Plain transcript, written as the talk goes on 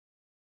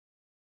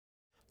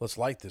Let's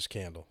light this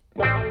candle.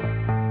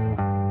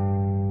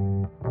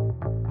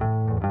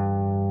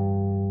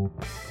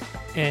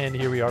 And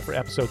here we are for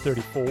episode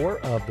 34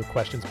 of the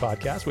Questions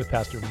Podcast with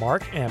Pastor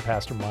Mark and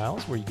Pastor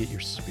Miles, where you get your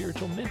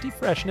spiritual minty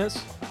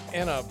freshness.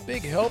 And a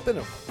big helping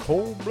of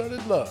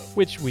cold-blooded love.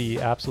 Which we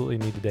absolutely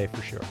need today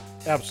for sure.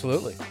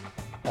 Absolutely.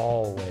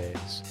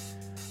 Always.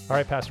 All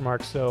right, Pastor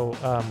Mark, so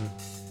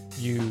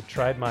you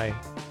tried my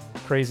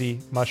crazy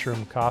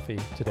mushroom coffee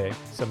today.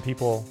 Some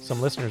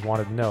listeners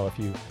wanted to know if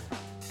you,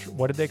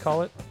 what did they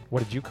call it?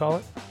 What did you call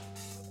it?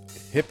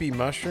 Hippie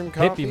mushroom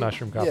coffee? Hippie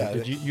mushroom coffee. Yeah,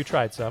 Did you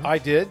tried some? I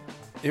did.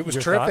 It was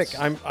Your terrific.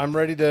 thoughts? I'm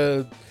ready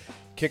to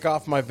kick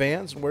off my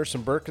Vans and wear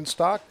some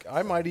Birkenstock.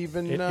 I might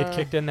even... It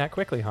kicked in that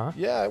quickly, huh?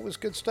 Yeah, it was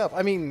good stuff.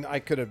 I mean, I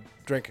could have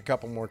drank a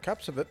couple more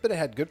cups of it, but it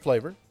had good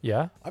flavor.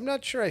 Yeah? I'm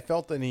not sure I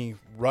felt any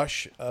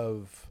rush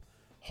of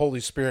Holy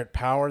Spirit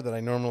power that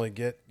I normally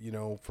get,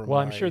 from Well,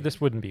 I'm my- sure this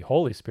wouldn't be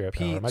Holy Spirit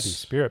power. It might be Pete's-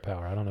 Spirit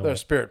power. I don't know.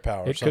 There's spirit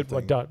power or It could.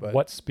 something. but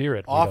What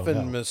spirit? We don't often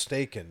know.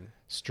 mistaken.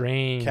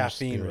 Strange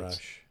caffeine spirits.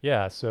 rush.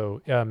 Yeah.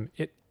 So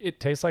it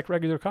tastes like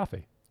regular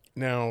coffee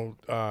Now,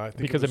 I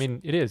think because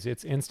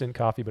it's instant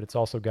coffee, but it's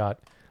also got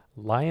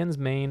lion's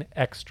mane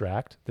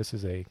extract. This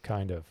is a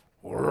kind of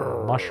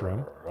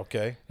mushroom.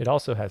 Okay. It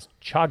also has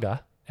chaga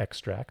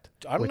extract,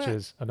 I'm which not-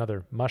 is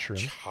another mushroom.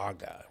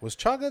 Chaga. Was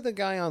Chaga the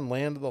guy on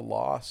Land of the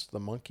Lost, the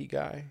monkey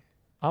guy?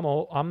 I'm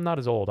old. I'm not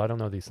as old. I don't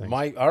know these things.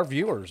 Our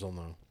viewers will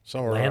know.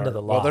 Some are Land of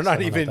the Well, they're Lost, I not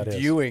don't know even what that is.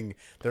 viewing;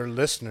 they're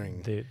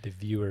listening. the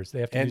viewers, they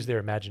have to And use their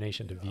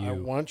imagination to I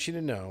view. want you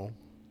to know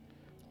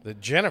that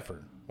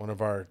Jennifer,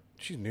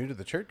 she's new to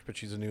the church, but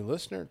she's a new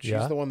listener. She's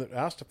Yeah. the one that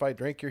asked if I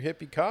drank your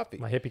hippie coffee.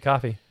 My hippie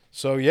coffee.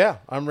 So yeah,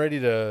 I'm ready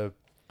to,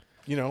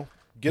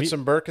 get We-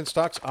 some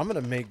Birkenstocks. I'm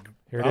gonna make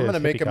Here it is,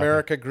 make hippie coffee.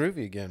 America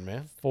groovy again,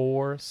 man.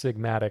 4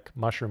 Sigmatic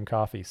mushroom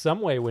coffee.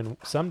 Someday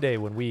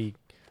when we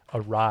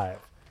arrive,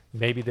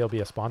 maybe they'll be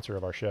a sponsor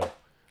of our show.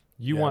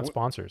 You Yeah, want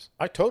sponsors?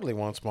 I totally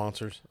want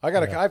sponsors.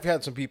 I've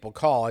had some people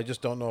call. I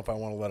just don't know if I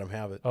want to let them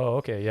have it. Oh,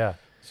 okay, yeah.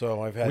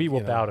 So I've had. We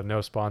will bow to no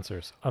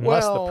sponsors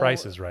unless the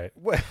price is right.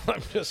 Well,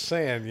 I'm just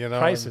saying,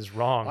 Price is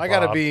wrong. I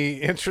got to Bob.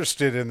 be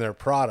interested in their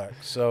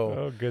product. So.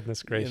 Oh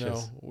goodness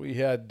gracious! We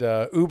had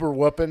Uber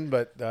whooping,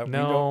 but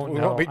No, we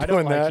won't be I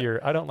doing don't like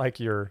that. I don't like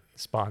your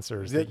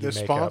sponsors. The- that you the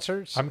make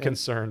sponsors? Up. I'm And-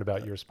 concerned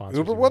about your sponsors.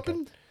 Uber you make up.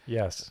 whooping?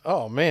 Yes,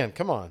 Oh man,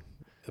 come on!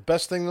 The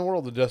best thing in the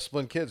world to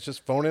discipline kids,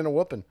 just phone in a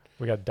whooping.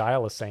 we got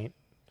Dial a Saint.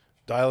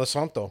 Dial a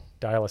Santo.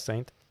 Dial a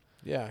Saint.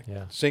 Yeah.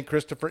 Yeah. Saint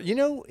Christopher.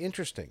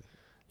 Interesting.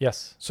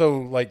 Yes, So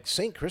like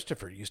Saint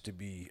Christopher used to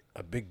be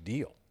a big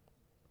deal.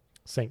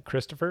 Saint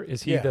Christopher.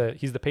 Is he Yeah.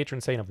 he's the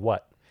patron saint of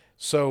what?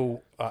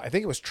 So I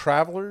think it was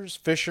travelers,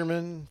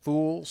 fishermen,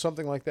 fools,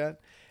 something like that.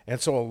 And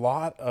so a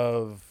lot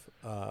of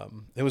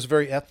it was a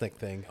very ethnic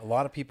thing. A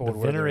lot of people would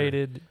wear their-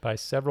 Venerated by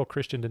several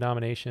Christian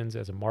denominations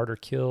as a martyr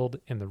killed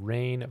in the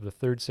reign of the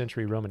 3rd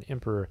century Roman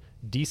Emperor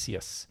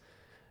Decius,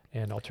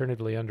 and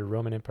alternatively under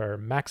Roman Emperor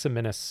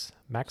Maximinus.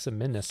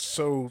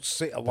 So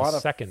a lot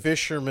of second.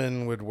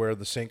 fishermen would wear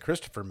the Saint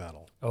Christopher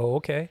medal. Oh,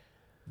 okay.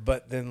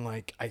 But then,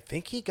 I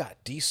think he got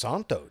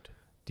desantoed.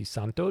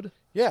 Desantoed?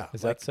 Yeah.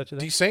 Is that such a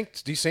thing?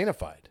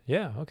 Desanctified.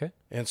 Yeah, okay.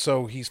 And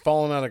so he's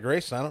fallen out of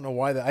grace. And I don't know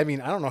why that. I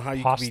mean, I don't know how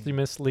you could be,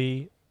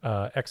 Posthumously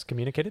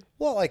excommunicated?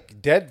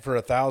 dead for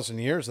 1,000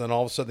 years, and then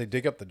all of a sudden they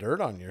dig up the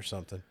dirt on you or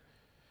something.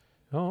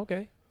 Oh,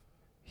 okay.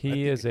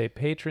 He is a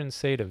patron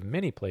saint of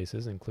many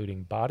places,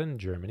 including Baden,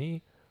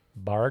 Germany,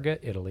 Barga,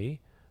 Italy,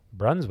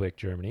 Brunswick,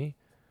 Germany.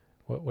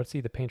 What's he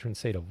the patron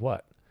saint of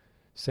what?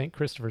 St.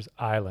 Christopher's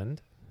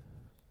Island.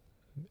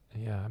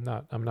 Yeah,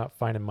 I'm not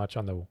finding much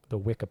on the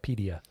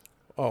Wikipedia.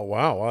 Oh,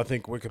 wow. Well, I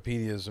think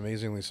Wikipedia is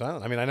amazingly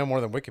silent. I mean, I know more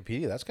than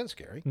Wikipedia. That's kind of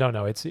scary.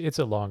 No, it's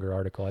a longer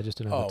article. I just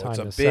didn't have the time it's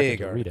in a a second big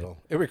to read it. article.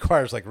 It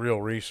requires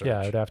real research. Yeah,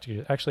 I'd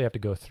actually have to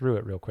go through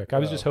it real quick. I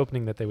was just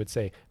hoping that they would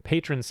say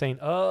patron saint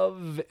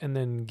of and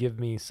then give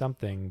me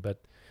something, but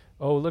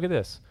oh, look at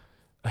this.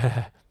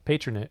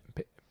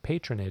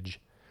 Patronage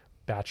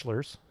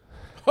bachelors.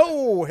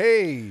 Oh,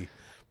 hey.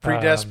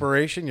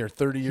 Pre-desperation. You're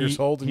 30 years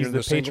old and he's you're in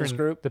the singles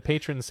group. The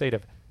patron saint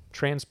of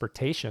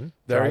transportation.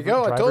 There you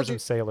go. I Drivers told you.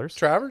 and sailors.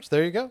 Travers,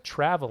 there you go.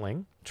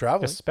 Traveling,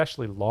 Traveling.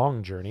 especially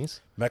long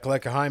journeys.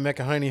 Mechalekahai,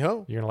 Mekahini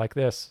ho. You're going to like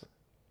this.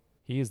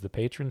 He is the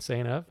patron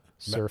saint of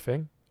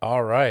surfing,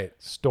 All right.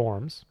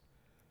 storms.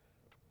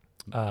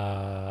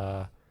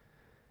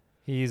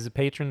 He's a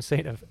patron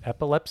saint of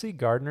epilepsy,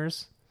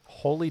 gardeners,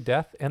 holy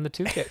death, and the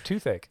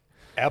toothache.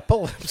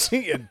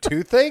 Epilepsy and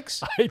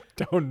toothaches? I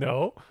don't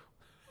know.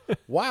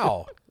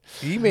 Wow.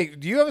 Do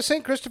you have a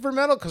St. Christopher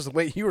medal? Because the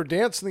way you were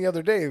dancing the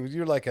other day, you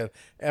were like an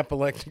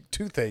epileptic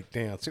toothache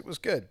dance. It was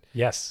good.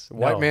 Yes.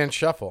 White no, man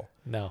shuffle.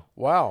 No.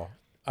 Wow.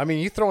 I mean,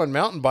 you throw in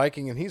mountain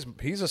biking, and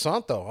he's a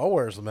Santo. Oh,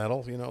 where's the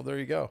medal? There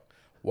you go.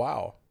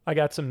 Wow. I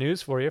got some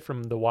news for you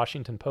from the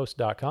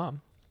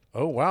WashingtonPost.com.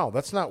 Oh, wow.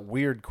 That's not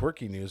weird,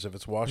 quirky news if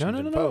it's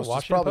Washington no. Post. It's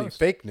Washington probably Post.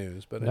 fake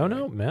news. But No,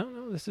 anyway.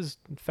 no. This is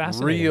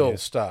fascinating. Real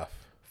news. stuff.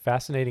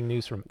 Fascinating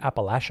news from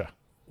Appalachia.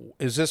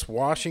 Is this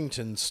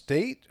Washington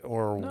State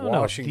or No,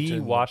 Washington? the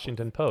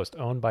Washington Post,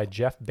 owned by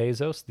Jeff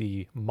Bezos,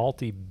 the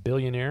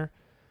multi-billionaire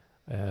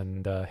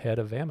and head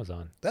of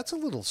Amazon. That's a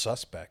little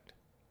suspect.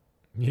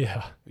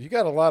 Yeah. You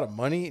got a lot of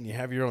money and you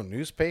have your own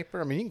newspaper.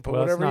 I mean, you can put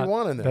Well, it's whatever you not-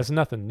 want in there. That's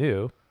nothing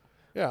new.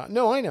 Yeah,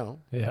 no, I know.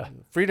 Yeah.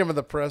 Freedom of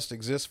the press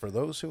exists for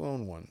those who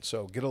own one.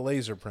 So get a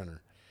laser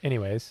printer.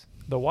 Anyways,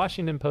 the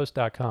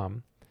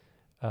WashingtonPost.com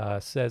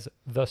says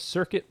the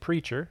circuit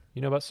preacher.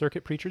 You know about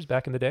circuit preachers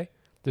back in the day?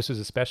 This was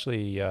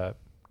especially, a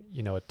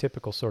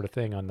typical sort of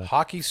thing on the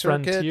Hockey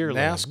circuit, frontier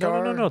land.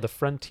 NASCAR. No, the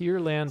frontier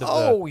land of the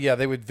Oh, yeah,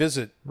 they would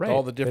visit right.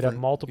 all the different. They'd have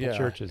multiple yeah.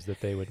 churches that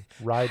they would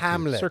ride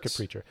Hamlets. to. Circuit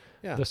preacher.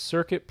 Yeah. The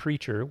circuit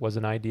preacher was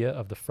an idea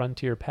of the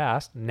frontier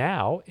past.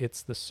 Now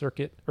it's the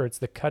circuit, or it's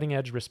the cutting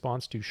edge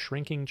response to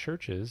shrinking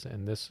churches.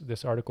 And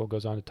this article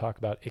goes on to talk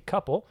about a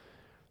couple,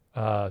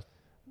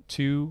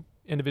 two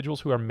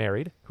individuals who are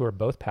married, who are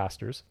both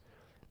pastors,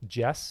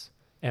 Jess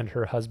and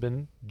her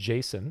husband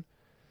Jason,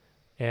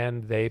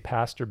 and they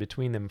pastor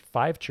between them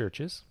 5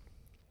 churches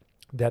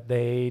that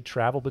they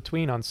travel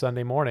between on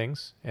Sunday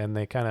mornings, and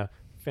they kind of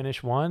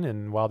finish one,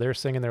 and while they're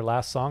singing their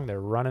last song,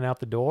 they're running out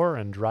the door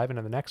and driving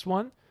to the next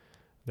one.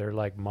 They're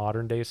like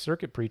modern day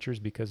circuit preachers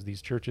because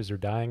these churches are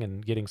dying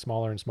and getting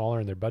smaller and smaller,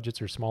 and their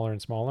budgets are smaller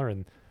and smaller,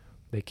 and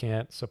they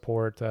can't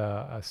support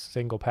a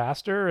single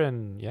pastor.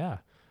 And yeah,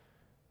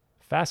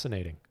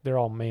 fascinating. They're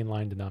all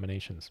mainline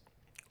denominations.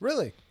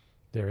 Really?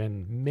 They're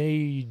in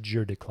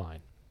major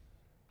decline.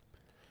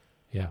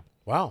 Yeah.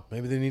 Wow.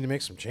 Maybe they need to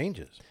make some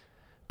changes.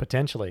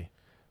 Potentially.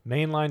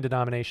 Mainline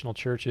denominational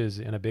churches,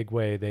 in a big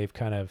way, they've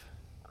kind of,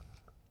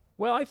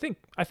 well, I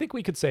think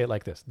we could say it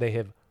like this. They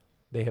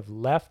have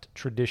left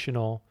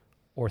traditional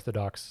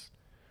Orthodox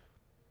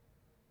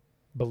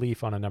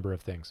belief on a number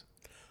of things.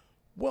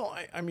 Well,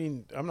 I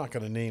mean, I'm not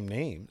going to name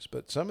names,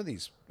 but some of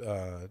these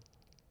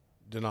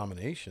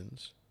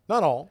denominations,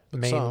 not all,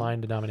 but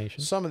Mainline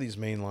denominations. some of these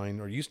mainline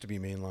or used to be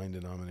mainline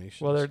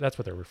denominations. Well, that's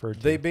what they're referred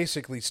to. they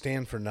basically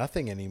stand for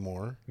nothing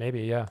anymore,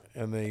 Maybe, yeah.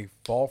 and they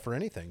fall for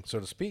anything, so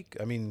to speak.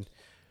 I mean,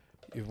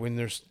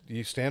 when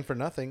you stand for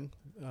nothing,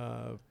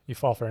 You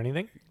fall for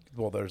anything?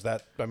 well, there's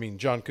that. I mean,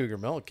 John Cougar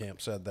Mellencamp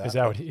said that. Is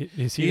that what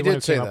is he He the one who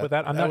did say came up that. with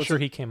that? I'm That not was sure a-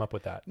 he came up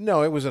with that.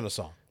 No, it was in a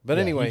song. But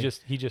Yeah, anyway,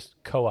 he just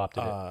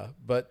co-opted it.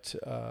 But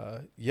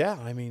yeah,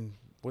 I mean,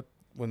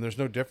 when there's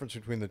no difference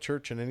between the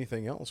church and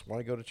anything else,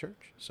 why go to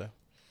church? So,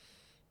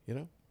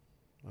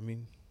 I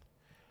mean,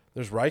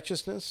 there's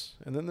righteousness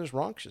and then there's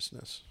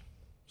wrongshousness. So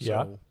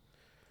Yeah.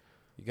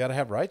 you got to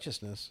have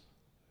righteousness.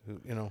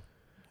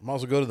 Might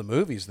as well go to the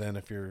movies then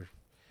if you're,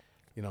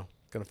 going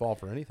to fall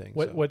for anything.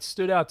 So. What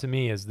stood out to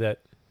me is that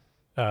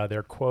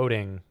they're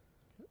quoting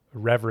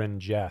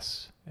Reverend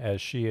Jess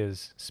as she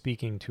is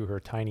speaking to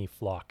her tiny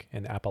flock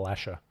in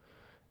Appalachia.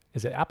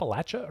 Is it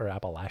Appalachia or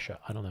Appalachia?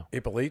 I don't know.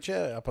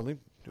 Appalachia?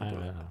 I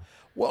don't know.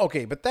 Well,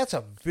 okay, but that's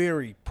a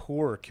very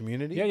poor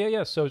community.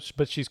 Yeah. So,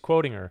 but she's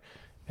quoting her,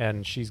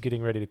 and she's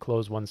getting ready to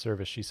close one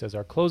service. She says,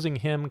 "Our closing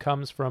hymn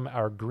comes from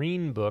our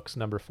Green Books,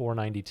 number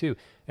 492."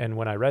 And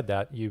when I read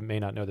that, you may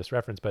not know this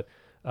reference, but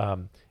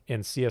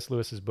in C.S.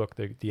 Lewis's book,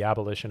 The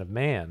Abolition of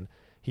Man,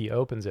 he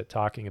opens it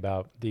talking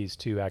about these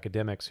two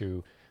academics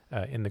who,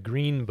 in the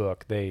Green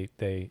Book,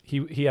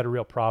 he had a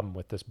real problem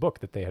with this book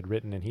that they had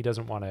written, and he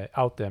doesn't want to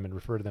out them and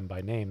refer to them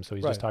by name, so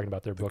he's just Right. talking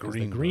about their book as the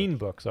Green Green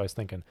Book. So I was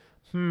thinking,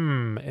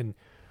 and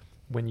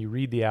when you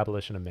read The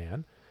Abolition of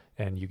Man,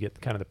 and you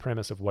get kind of the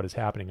premise of what is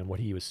happening and what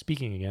he was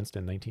speaking against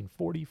in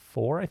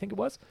 1944, I think it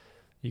was,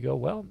 you go,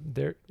 well,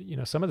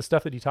 some of the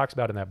stuff that he talks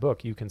about in that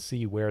book, you can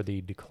see where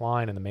the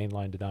decline in the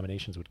mainline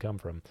denominations would come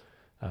from.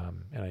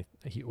 And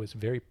he was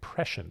very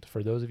prescient.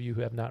 For those of you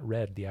who have not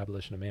read The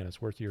Abolition of Man,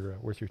 it's worth your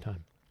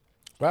time.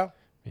 Wow.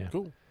 Yeah.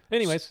 Cool.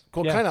 Anyways,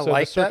 Cool. yeah, Kind of so the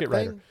like that circuit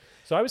thing. rider.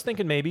 So I was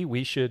thinking maybe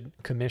we should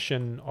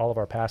commission all of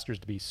our pastors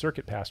to be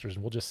circuit pastors,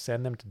 and we'll just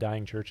send them to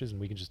dying churches, and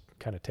we can just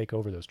kind of take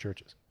over those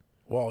churches.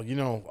 Well,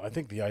 I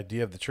think the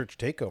idea of the church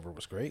takeover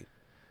was great.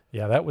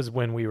 Yeah, that was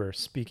when we were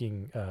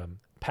speaking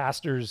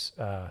pastors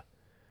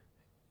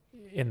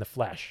in the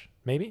flesh.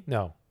 Maybe?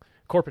 No.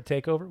 Corporate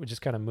takeover. We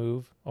just kind of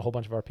move a whole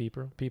bunch of our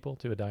people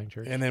to a dying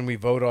church. And then we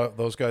vote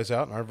those guys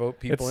out, and our vote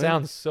people. It in.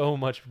 sounds so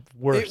much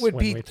worse It would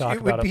when be. we talk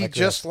It about would it be like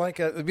just this. like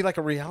it'd be like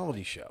a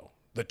reality show,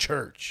 the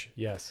church.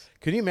 Yes.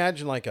 Can you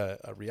imagine like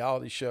a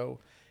reality show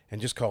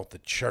and just call it the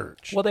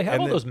church? Well, they have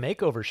And all then- those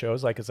makeover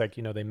shows. Like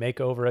they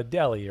make over a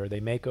deli or they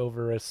make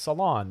over a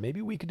salon.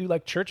 Maybe we could do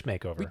like church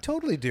makeover. We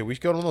totally do. We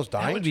should go to those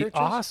dying That would be churches.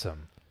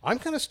 awesome. I'm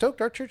kind of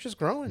stoked our church is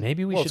growing.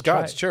 Maybe we well, should it's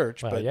God's try.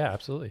 church, Well, but yeah,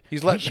 absolutely.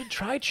 He's we letting- should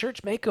try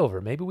church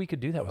makeover. Maybe we could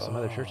do that with some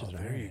other churches. in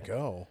our there you area.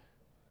 go.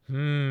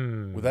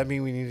 Hmm. Would that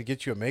mean we need to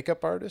get you a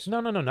makeup artist?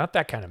 No, not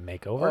that kind of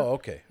makeover. Oh,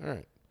 okay. All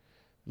right.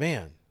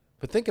 Man,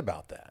 but think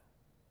about that.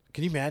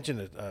 Can you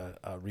imagine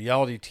a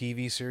reality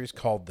TV series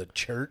called The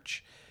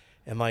Church?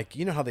 And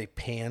how they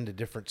pan to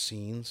different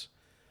scenes?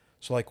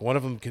 So one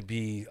of them could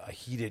be a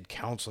heated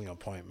counseling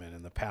appointment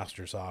in the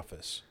pastor's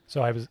office.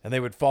 So I was, And they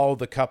would follow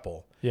the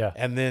couple. yeah.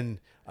 And then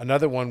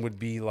another one would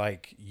be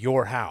like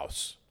your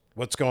house.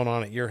 What's going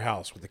on at your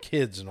house with the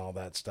kids and all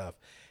that stuff.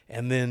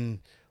 And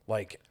then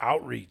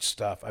outreach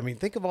stuff. I mean,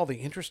 think of all the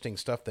interesting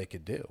stuff they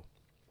could do.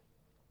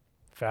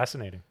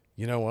 Fascinating.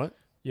 You know what?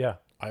 Yeah.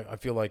 I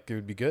feel like it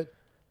would be good.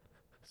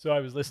 So I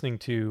was listening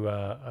to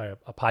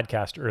a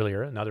podcast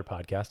earlier, another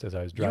podcast, as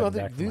I was You, driving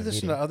back do from you my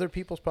listen meeting. to other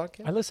people's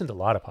podcasts? I listen to a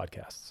lot of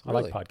podcasts. I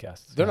Really? like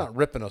podcasts. They're yeah. not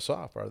ripping us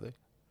off, are they?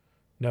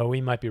 No,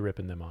 we might be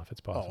ripping them off. It's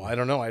possible. Oh, I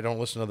don't know. I don't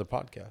listen to other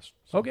podcasts.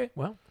 So. Okay,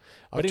 well,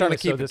 I was but trying to anyway,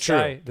 keep so it this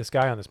true. this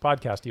guy on this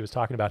podcast, he was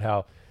talking about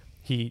how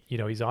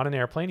he's on an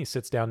airplane. He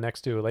sits down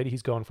next to a lady.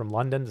 He's going from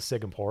London to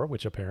Singapore,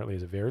 which apparently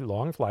is a very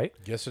long flight.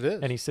 Yes, it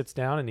is. And he sits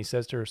down and he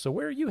says to her, "So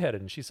where are you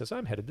headed?" And she says,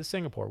 "I'm headed to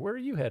Singapore." "Where are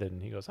you headed?"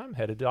 And he goes, "I'm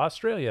headed to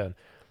Australia."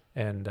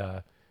 And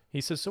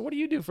he says, "So what do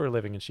you do for a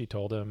living?" And she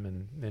told him.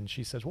 And then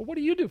she says, "Well, what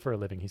do you do for a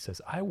living?" He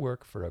says, "I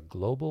work for a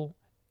global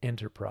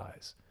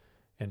enterprise."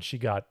 And she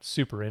got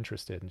super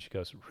interested. And she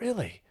goes,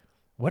 "Really?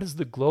 What does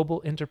the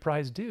global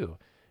enterprise do?"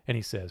 And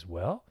he says,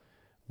 "Well,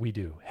 we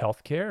do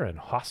healthcare and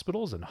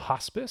hospitals and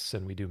hospice,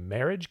 and we do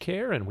marriage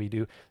care, and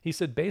he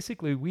said,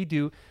 basically, we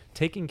do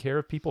taking care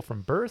of people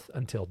from birth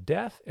until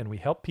death, and we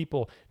help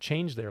people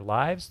change their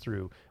lives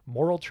through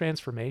moral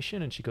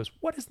transformation." And she goes,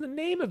 "What is the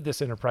name of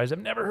this enterprise? I've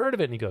never heard of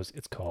it." And he goes,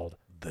 "It's called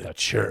the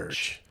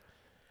church."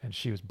 And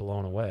she was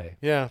blown away.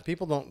 Yeah,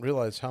 people don't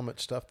realize how much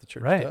stuff the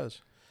church Right.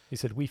 does. He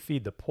said, "We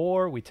feed the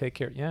poor, we take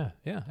care." Yeah,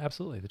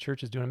 absolutely. The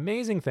church is doing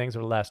amazing things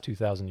over the last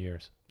 2,000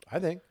 years. I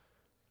think.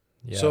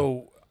 Yeah.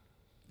 So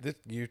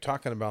you're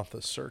talking about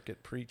the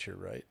circuit preacher,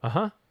 right?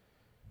 Uh-huh.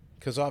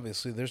 Because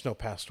obviously there's no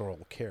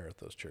pastoral care at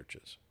those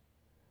churches.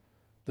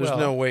 There's Well-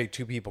 no way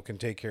two people can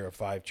take care of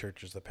 5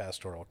 churches, the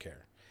pastoral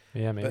care.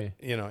 Yeah, maybe.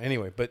 But,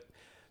 anyway,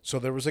 so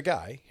there was a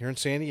guy here in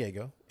San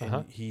Diego, and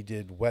Uh-huh. he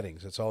did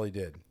weddings. That's all he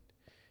did.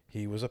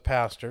 He was a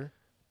pastor,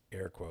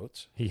 air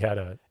quotes. He had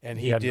a And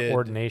he he had did- an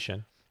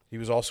ordination. He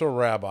was also a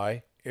rabbi,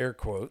 air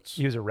quotes.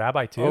 He was a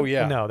rabbi too? Oh,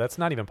 yeah. No, that's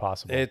not even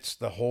possible. It's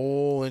the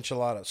whole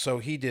enchilada. So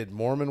he did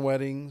Mormon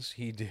weddings.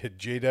 He did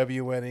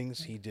JW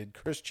weddings. He did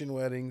Christian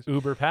weddings.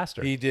 Uber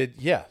pastor. He did,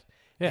 yeah.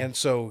 Yeah. And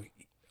so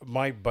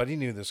my buddy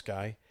knew this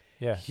guy.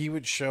 Yeah. He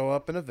would show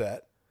up in a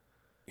vet.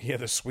 He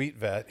had a sweet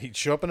vet. He'd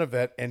show up in a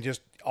vet and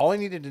just all he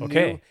needed to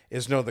Okay. know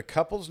is know the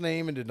couple's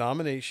name and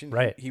denomination.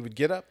 Right. He would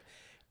get up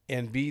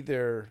and be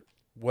their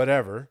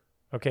whatever.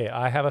 Okay,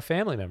 I have a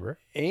family member.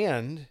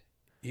 And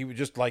he would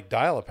just like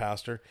dial a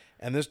pastor,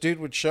 and this dude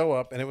would show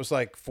up, and it was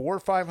like $400 or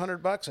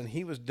 $500, and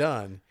he was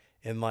done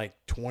in like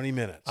 20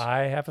 minutes.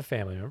 I have a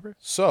family member.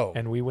 So,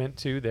 And we went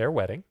to their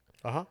wedding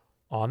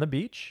on the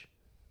beach.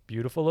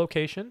 Beautiful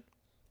location.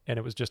 And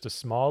it was just a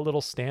small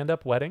little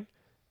stand-up wedding.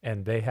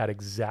 And they had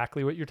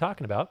exactly what you're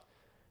talking about.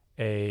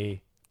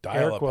 A Dial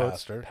air a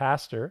quotes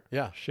pastor.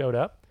 Yeah. showed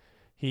up.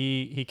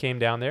 He came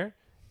down there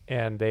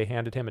and they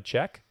handed him a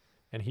check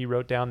and he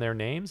wrote down their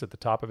names at the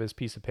top of his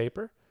piece of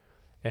paper.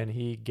 And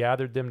he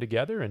gathered them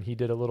together and he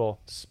did a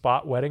little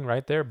spot wedding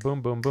right there.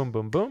 Boom, boom, boom,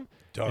 boom, boom.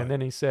 Done. And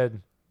then he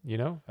said,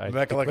 I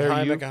Mecca like a declare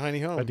high, you, Mecca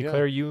hiney home. I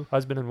declare you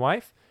husband and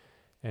wife.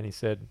 And he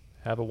said,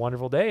 have a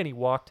wonderful day. And he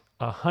walked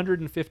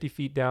 150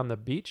 feet down the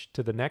beach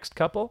to the next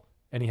couple.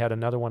 And he had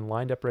another one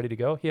lined up ready to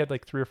go. He had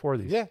like 3 or 4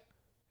 of these. Yeah.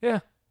 Yeah.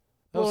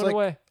 That was Blown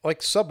away.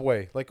 like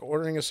Subway, like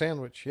ordering a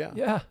sandwich. Yeah.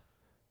 Yeah.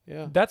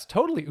 Yeah. That's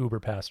totally Uber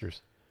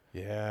pastors.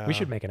 Yeah. We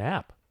should make an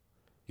app.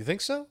 You think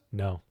so?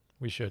 No,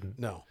 we shouldn't.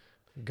 No.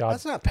 God,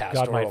 That's not God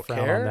pastoral might frown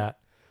care. on that.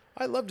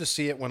 I love to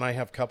see it when I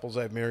have couples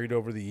I've married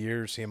over the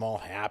years, see them all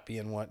happy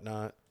and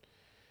whatnot.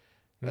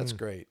 That's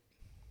great.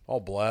 All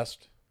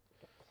blessed.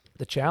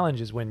 The challenge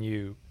is when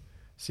you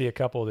see a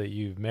couple that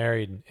you've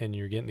married and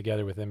you're getting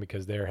together with them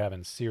because they're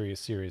having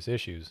serious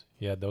issues.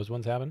 You had those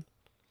ones happen?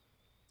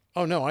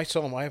 Oh no, I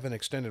sell them. I have an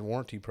extended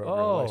warranty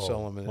program. I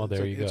sell them, and well,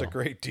 there you it's a go.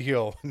 great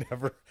deal.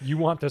 Never. You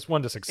want this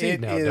one to succeed It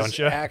now, is don't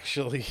you?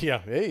 actually, yeah.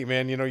 Hey,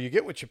 man, you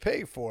get what you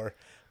pay for.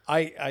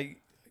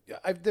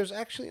 There's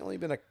actually only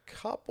been a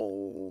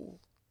couple,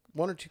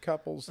 1 or 2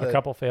 couples that A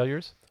couple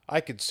failures? I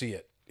could see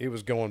it. It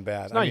was going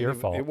bad. It's not your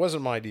fault. It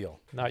wasn't my deal.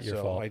 Not your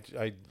fault.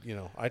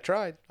 I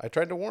tried. I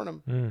tried to warn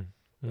them,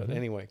 but Mm-hmm.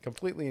 anyway,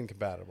 completely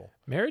incompatible.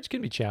 Marriage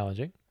can be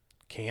challenging.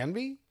 Can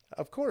be,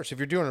 of course, if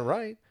you're doing it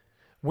right.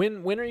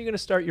 When are you going to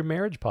start your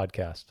marriage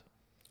podcast?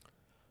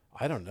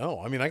 I don't know.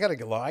 I mean, I got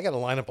to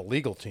line up a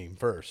legal team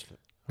first.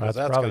 'Cause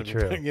That's probably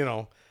gonna be,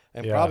 true.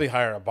 And Yeah. probably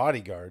hire a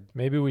bodyguard.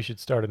 Maybe we should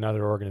start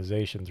another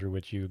organization through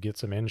which you get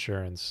some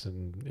insurance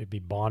and it'd be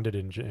bonded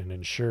and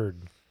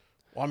insured.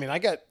 Well, I mean, I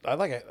got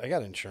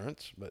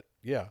insurance, but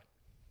yeah.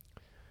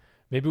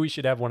 Maybe we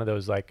should have one of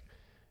those, like,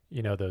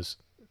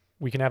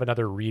 we can have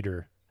another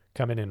reader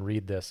come in and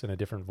read this in a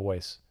different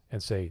voice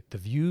and say, the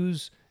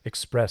views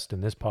expressed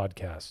in this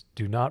podcast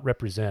do not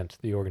represent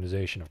the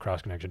organization of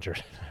Cross Connection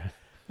Church.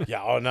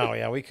 Yeah. Oh no.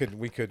 Yeah. We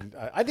could.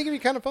 I think it'd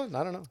be kind of fun.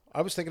 I don't know.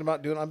 I was thinking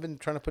about I've been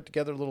trying to put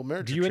together a little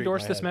marriage. Do you retreat in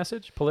endorse my this head.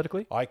 message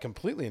politically? I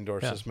completely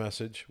endorse Yeah. this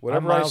message. I'm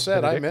Whatever I Miles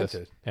said, I meant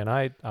Benedictus, it. And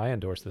I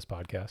endorse this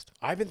podcast.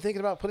 I've been thinking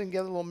about putting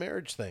together a little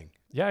marriage thing.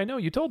 Yeah, I know.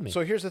 You told me.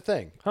 So here's the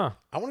thing. Huh.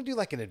 I want to do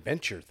like an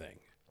adventure thing.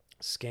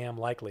 Scam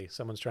likely.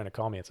 Someone's trying to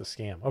call me. It's a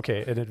scam.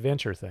 Okay, an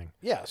adventure thing.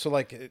 Yeah. So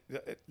like,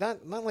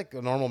 not like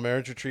a normal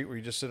marriage retreat where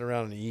you just sit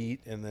around and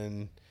eat and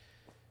then,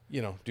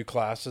 do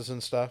classes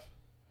and stuff.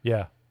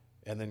 Yeah.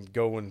 And then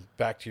go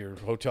back to your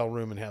hotel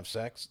room and have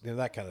sex,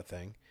 that kind of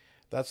thing.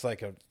 that's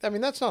like I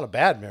mean, that's not a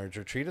bad marriage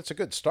retreat. It's a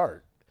good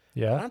start.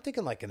 But Yeah. I'm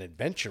thinking like an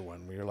adventure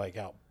one where you're like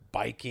out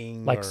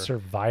biking. Like or,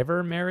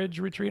 Survivor marriage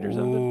retreat or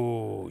something?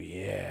 Oh,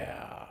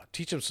 yeah.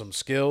 Teach them some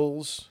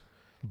skills,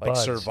 like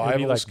Buds. It would be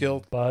survival like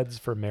skills. buds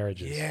for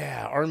marriages.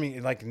 Yeah. Army,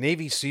 like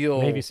Navy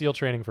SEAL. Navy SEAL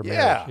training for Yeah.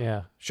 marriage.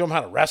 Yeah. Show them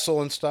how to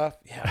wrestle and stuff.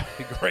 Yeah,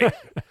 it'd be great.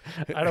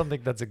 I don't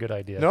think that's a good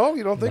idea. No,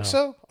 you don't think No.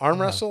 so?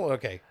 Arm wrestle?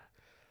 Okay.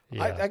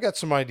 Yeah. I got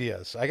some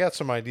ideas. I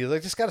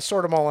just got to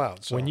sort them all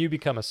out. So When you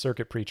become a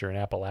circuit preacher in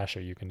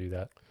Appalachia, you can do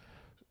that.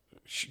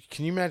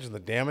 Can you imagine the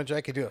damage I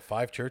could do at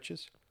 5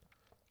 churches?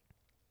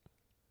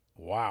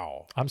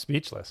 Wow. I'm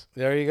speechless.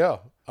 There you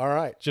go. All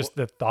right. Just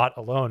the thought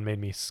alone made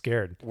me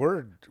scared.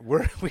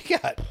 We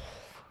got.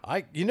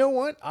 You know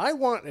what? I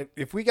want,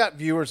 if we got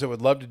viewers that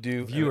would love to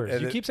do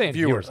Viewers. You keep saying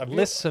viewers. I mean,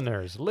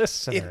 Listeners.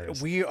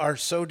 we are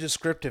so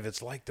descriptive.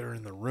 It's like they're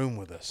in the room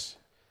with us.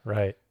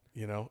 Right.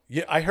 You know.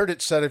 Yeah, I heard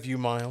it said of you,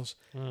 Miles.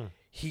 Hmm.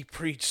 He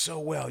preached so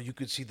well, you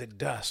could see the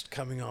dust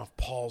coming off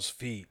Paul's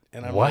feet.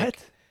 And I'm What? like,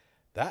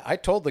 that. I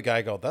told the guy,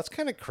 I go, that's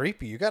kind of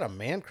creepy. You got a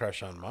man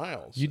crush on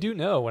Miles. You do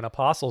know when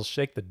apostles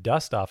shake the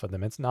dust off of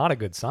them, it's not a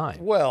good sign.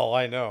 Well,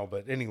 I know,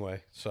 but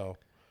anyway. So,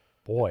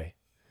 Boy.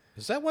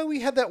 is that why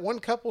we had that one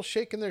couple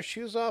shaking their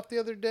shoes off the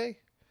other day?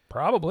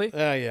 Probably.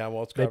 Yeah.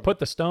 Well, it's They put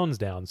the stones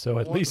down, so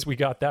at least we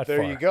got that there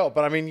far. you go.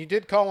 But I mean, you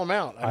did call them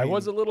out. I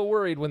was a little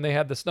worried when they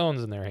had the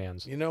stones in their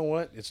hands. You know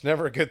what? It's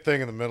never a good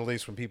thing in the Middle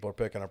East when people are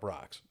picking up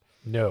rocks.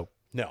 No.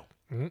 No.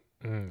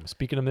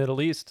 Speaking of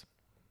Middle East,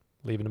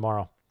 leaving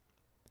tomorrow.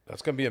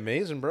 That's going to be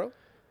amazing, bro.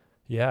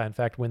 Yeah, in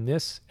fact, when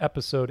this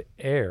episode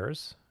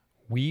airs,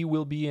 we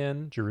will be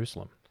in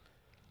Jerusalem.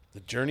 The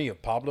journey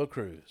of Pablo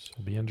Cruz,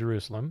 We'll be in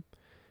Jerusalem.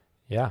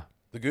 Yeah.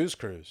 the Goose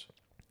Cruise.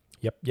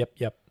 Yep.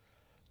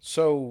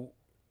 So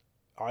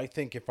I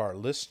think if our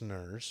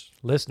listeners,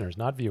 Listeners,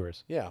 not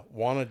viewers.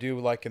 want to do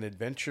like an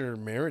adventure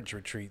marriage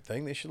retreat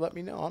thing, they should let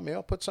me know. Maybe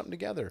I'll put something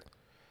together.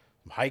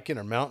 Hiking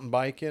or mountain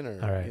biking or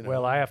All right. you know,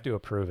 Well, I have to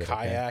approve it.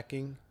 okay?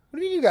 kayaking. What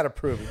do you mean you got to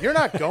prove it? You're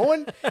not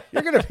going.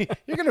 You're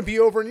gonna be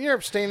over in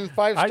Europe, staying in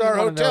I just 5-star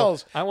wanna know-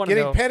 hotels, I wanna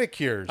getting know-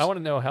 pedicures. I want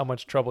to know how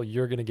much trouble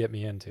you're going to get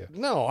me into.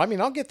 No, I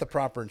mean I'll get the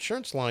proper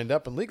insurance lined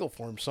up and legal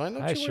forms signed.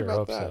 Don't I you worry sure about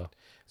hope that. so.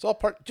 It's all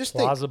part. Just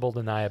think, Plausible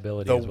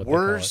deniability the is what they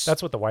call it. worst-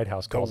 That's what the White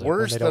House the calls it. when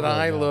worse they don't that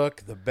I really know.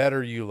 look, the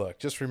better you look.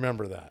 Just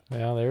remember that.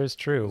 Well, there is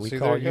true. We See,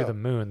 call there you you go. the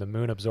moon. The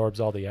moon absorbs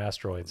all the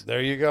asteroids. There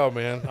you go,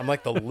 man. I'm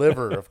like the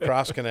liver of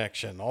cross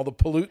connection. All the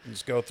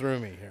pollutants go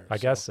through me here. I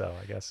so.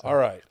 guess so. All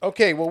right.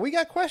 Okay. Well, we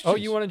got questions. Oh,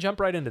 you want to jump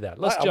right into that?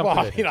 Let's I, jump well,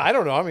 right I mean, I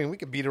don't know. I mean, we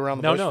could beat around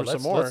the No, bush no. for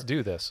Let's some more. let's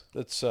do this.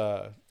 Let's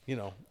I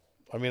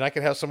mean, I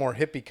could have some more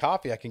hippie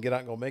coffee. I can get out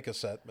and go make a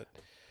set, but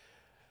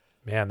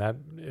Man, that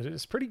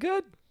is pretty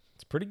good.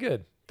 It's pretty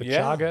good. The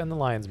Yeah. chaga and the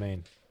lion's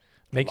mane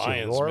makes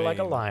you roar like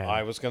a mane. lion.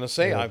 I was going to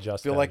say, Yeah, I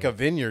just feel then. like a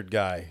vineyard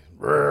guy.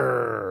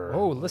 Roar.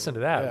 Oh, listen to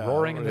that. Yeah,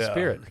 Roaring in the yeah.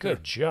 spirit.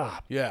 Good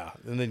job. Yeah.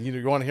 And then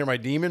you want to hear my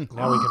demon?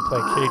 Now we can play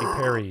Katy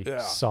Perry Yeah.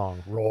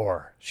 song,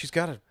 Roar. She's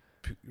got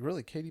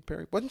really Katy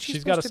Perry. Wasn't she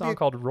She's supposed got a to song be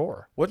called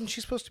Roar. Wasn't she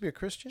supposed to be a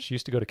Christian? She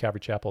used to go to Calvary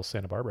Chapel,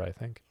 Santa Barbara, I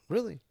think.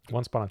 Really?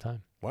 Once upon a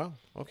time. Wow.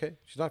 Okay.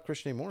 She's not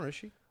Christian anymore, is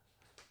she?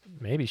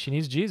 Maybe she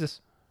needs Jesus.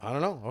 I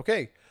don't know.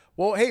 Okay.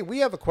 Well, hey, we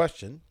have a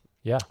question.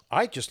 Yeah.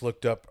 I just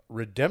looked up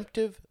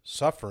redemptive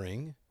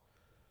suffering.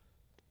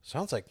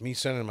 Sounds like me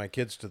sending my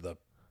kids to the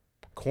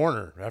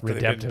corner after they've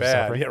Redemptive been bad.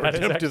 suffering. Yeah, That is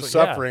redemptive actually-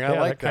 suffering. yeah, I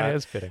like that kinda that.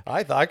 is fitting.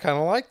 I kind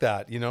of like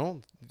that. You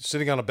know,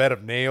 sitting on a bed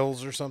of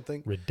nails or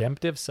something.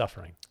 Redemptive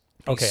suffering.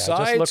 Okay, I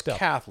Besides just looked up.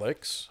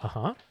 Catholics,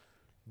 Uh-huh.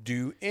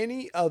 do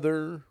any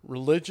other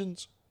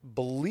religions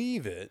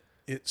believe it?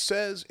 It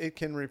says it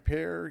can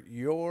repair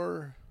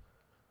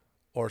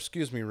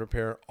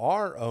repair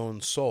our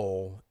own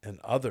soul and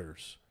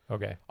others.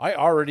 Okay. I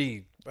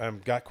already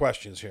got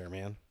questions here,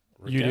 man.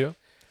 You do?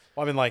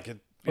 Well, I mean, like,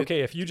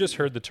 Okay, if you just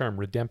heard the term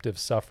redemptive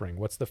suffering,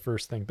 what's the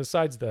first thing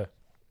besides the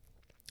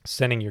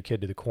sending your kid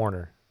to the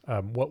corner?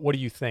 What do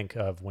you think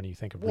of when you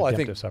think of well, I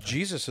redemptive think suffering?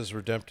 Jesus'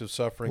 redemptive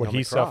suffering What on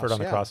he the cross. suffered on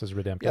the yeah. cross is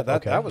redemptive. Yeah,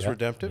 Okay, that was yeah,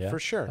 redemptive yeah, for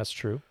sure. That's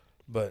true.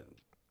 But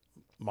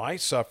my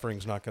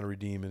suffering's not going to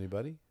redeem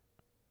anybody.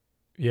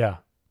 Yeah.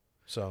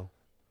 So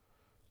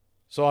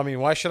I mean,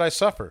 why should I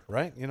suffer,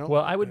 right? You know.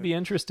 Well, I would be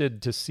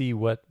interested to see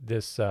what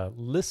this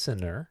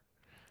listener,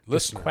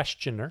 this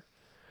questioner,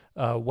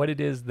 what it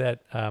is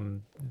that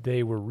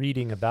they were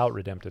reading about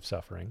redemptive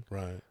suffering.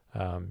 Right.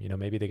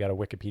 Maybe they got a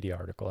Wikipedia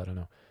article. I don't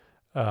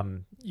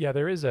know. Yeah,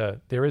 there is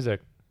an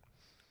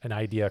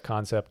idea,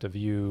 concept, a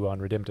view on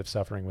redemptive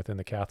suffering within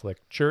the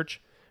Catholic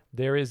Church.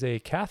 There is a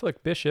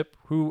Catholic bishop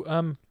who is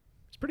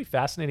a pretty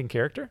fascinating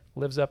character.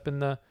 Lives up in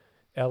the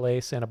L.A.,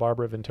 Santa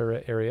Barbara,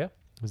 Ventura area.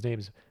 His name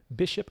is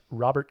Bishop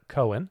Robert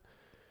Cohen.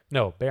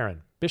 No,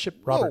 Barron. Bishop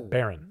Robert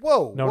Barron.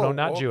 Whoa. No,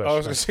 not Jewish. I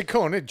was going to say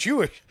Cohen,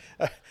 Jewish.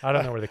 I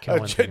don't know where the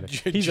Cohen thing is.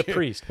 He's a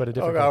priest, but a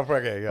different.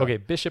 Okay, yeah. Okay,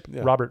 Bishop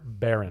Robert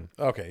Barron.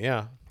 Okay,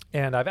 yeah.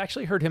 And I've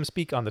actually heard him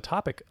speak on the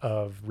topic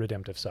of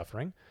redemptive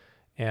suffering.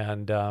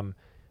 And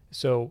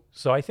so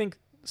I think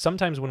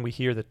sometimes when we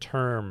hear the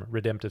term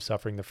redemptive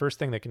suffering, the first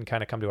thing that can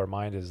kind of come to our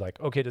mind is like,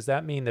 okay, does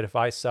that mean that if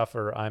I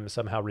suffer, I'm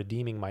somehow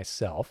redeeming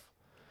myself?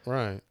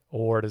 Right.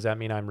 Or does that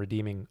mean I'm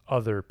redeeming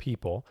other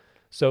people?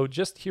 So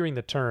just hearing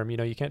the term,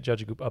 you can't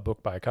judge a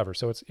book by a cover.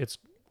 So it's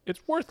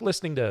worth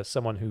listening to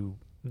someone who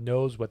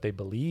knows what they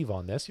believe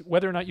on this,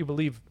 whether or not you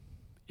believe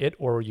it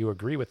or you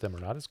agree with them or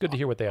not. It's good to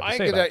hear what they have to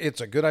say about it.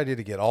 It's a good idea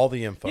to get all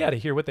the info. Yeah, to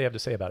hear what they have to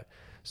say about it.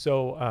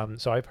 So,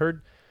 so I've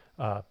heard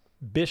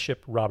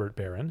Bishop Robert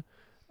Barron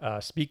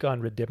speak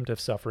on redemptive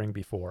suffering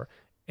before,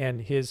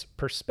 and his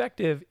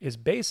perspective is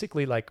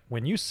basically like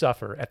when you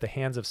suffer at the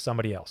hands of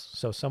somebody else.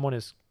 So someone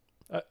is,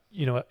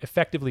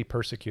 effectively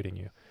persecuting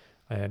you,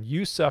 and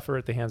you suffer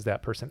at the hands of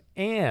that person,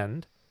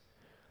 and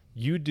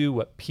you do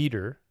what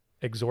Peter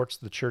exhorts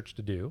the church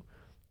to do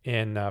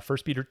in 1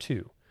 Peter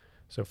 2.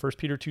 So 1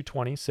 Peter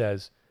 2:20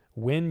 says,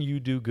 "When you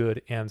do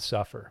good and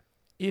suffer,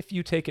 if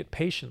you take it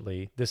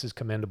patiently, this is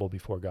commendable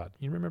before God."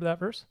 You remember that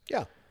verse?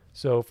 Yeah.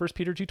 So 1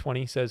 Peter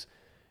 2:20 says,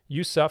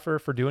 "You suffer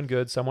for doing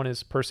good. Someone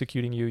is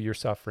persecuting you. You're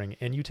suffering,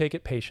 and you take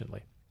it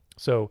patiently."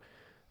 So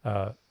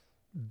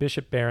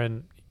Bishop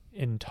Barron,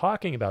 in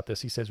talking about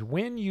this, he says,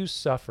 when you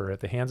suffer at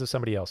the hands of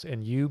somebody else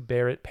and you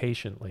bear it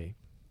patiently,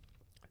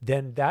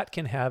 then that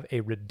can have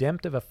a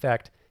redemptive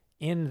effect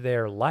in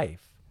their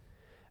life,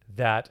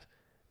 that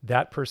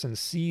person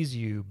sees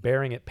you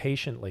bearing it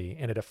patiently,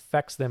 and it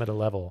affects them at a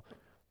level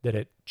that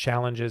it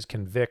challenges,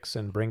 convicts,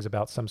 and brings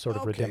about some sort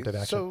of redemptive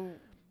action. So,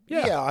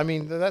 yeah, I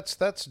mean, that's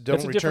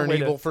don't return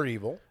evil for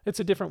evil. It's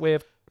a different way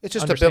of It's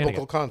just a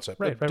biblical concept.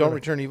 Right, don't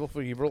return evil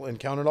for evil and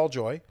count it all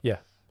joy. Yeah.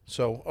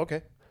 So,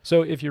 okay.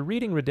 So if you're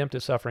reading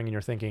redemptive suffering and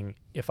you're thinking,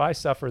 if I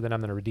suffer, then I'm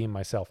going to redeem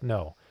myself.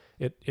 No,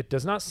 it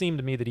does not seem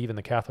to me that even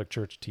the Catholic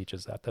Church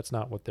teaches that. That's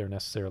not what they're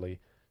necessarily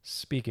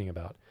speaking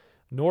about.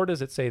 Nor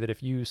does it say that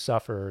if you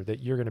suffer,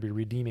 that you're going to be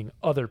redeeming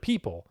other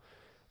people.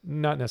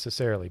 Not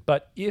necessarily.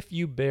 But if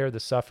you bear the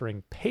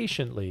suffering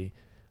patiently,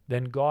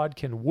 then God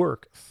can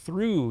work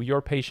through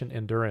your patient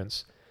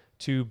endurance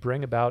to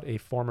bring about a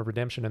form of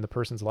redemption in the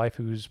person's life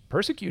who's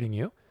persecuting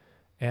you,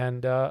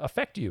 and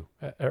affect you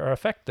or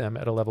affect them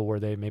at a level where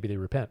they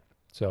repent.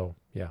 So,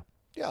 yeah.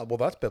 Yeah, well,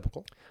 that's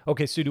biblical.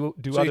 Okay, so So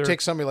other... you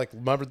take somebody like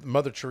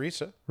Mother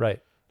Teresa,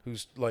 right,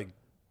 who's like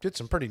did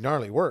some pretty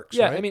gnarly works.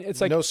 Yeah, right? I mean, it's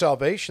like no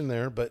salvation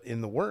there, but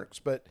in the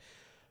works.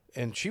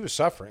 And she was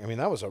suffering. I mean,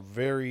 that was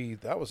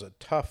a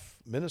tough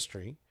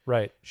ministry.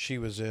 Right. She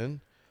was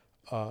in,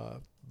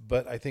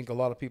 but I think a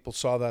lot of people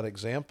saw that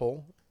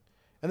example,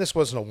 and this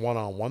wasn't a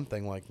one-on-one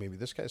thing like maybe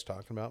this guy's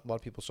talking about. A lot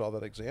of people saw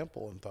that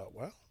example and thought,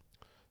 "Wow,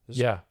 this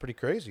is pretty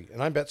crazy."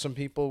 And I bet some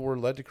people were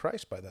led to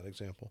Christ by that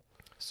example.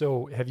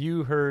 So, have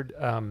you heard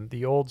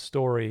the old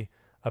story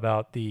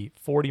about the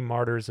 40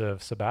 martyrs of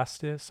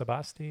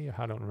Sebasti?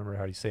 I don't remember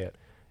how you say it.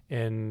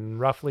 In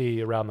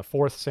roughly around the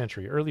 4th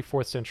century, early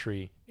 4th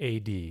century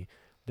AD,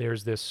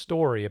 there's this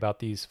story about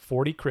these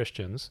 40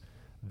 Christians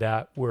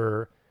that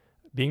were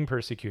being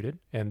persecuted,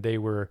 and they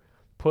were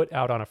put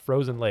out on a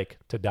frozen lake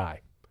to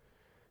die.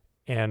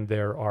 And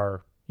there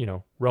are,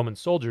 Roman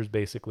soldiers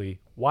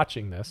basically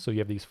watching this. So you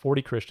have these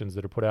 40 Christians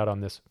that are put out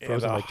on this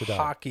frozen lake to die. A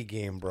hockey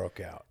game broke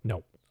out.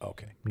 No.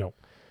 Okay. No.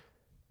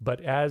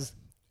 But as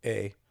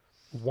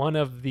one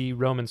of the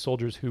Roman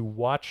soldiers who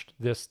watched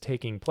this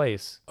taking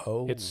place,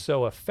 it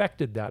so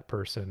affected that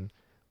person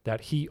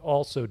that he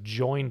also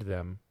joined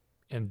them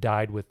and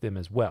died with them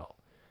as well.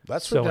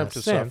 That's so redemptive in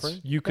a sense,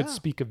 suffering. You could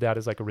speak of that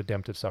as like a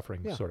redemptive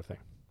suffering sort of thing.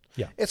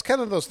 Yeah. It's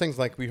kind of those things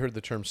like we heard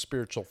the term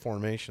spiritual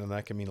formation, and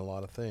that can mean a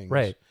lot of things.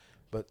 Right.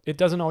 But it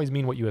doesn't always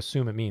mean what you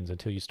assume it means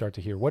until you start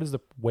to hear what is the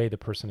way the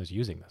person is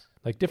using this.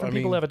 Like different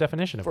people have a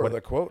definition of for what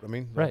the quote. I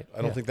mean, right.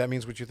 I don't think that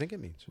means what you think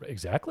it means.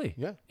 Exactly.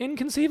 Yeah.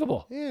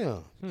 Inconceivable. Yeah.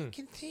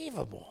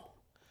 Inconceivable.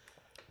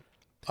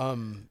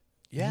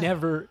 Yeah.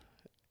 Never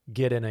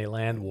get in a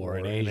land war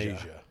in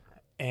Asia.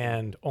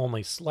 And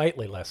only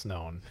slightly less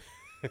known.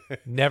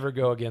 Never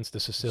go against the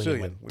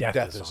Sicilian when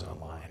death is on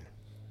the line.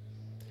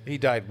 He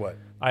died what?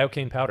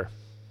 Iocane powder.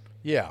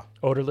 Yeah.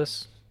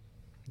 Odorless.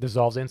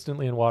 Dissolves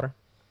instantly in water.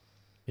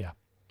 Yeah.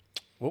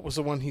 What was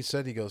the one he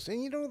said? He goes,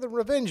 and the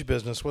revenge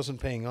business wasn't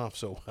paying off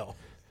so well.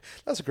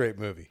 That's a great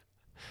movie.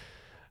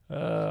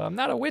 I'm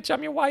not a witch.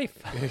 I'm your wife.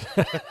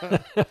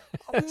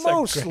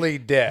 Mostly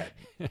dead.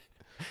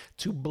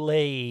 To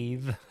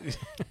Blade.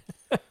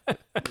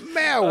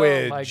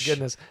 Marriage. Oh my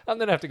goodness. I'm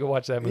going to have to go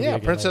watch that movie. Yeah,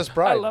 again. Princess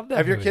Bride. I love that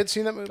Have movie. your kids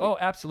seen that movie? Oh,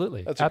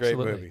 absolutely. That's a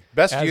absolutely. great movie.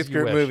 Best As youth you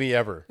group wish. movie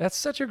ever. That's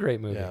such a great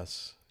movie.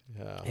 Yes.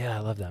 Yeah. Yeah, I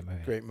love that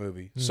movie. Great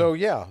movie. So,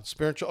 yeah,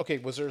 spiritual. Okay,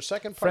 was there a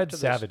second part Fred to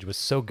this? Savage was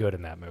so good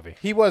in that movie.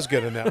 He was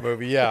good in that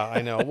movie. Yeah,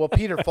 I know. Well,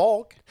 Peter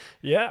Falk.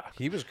 Yeah.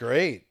 He was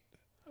great.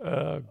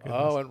 Goodness.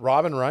 Oh, and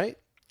Robin Wright.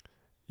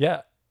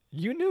 Yeah.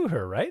 You knew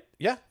her, right?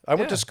 Yeah, I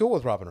went to school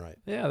with Robin Wright.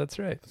 Yeah, that's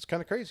right. It's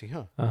kind of crazy,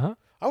 huh? Uh-huh.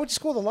 I went to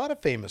school with a lot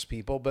of famous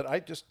people, but I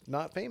just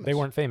not famous. They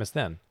weren't famous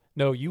then.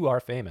 No, you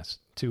are famous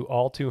to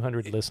all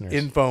 200 listeners.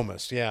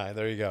 Infamous. Yeah,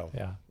 there you go.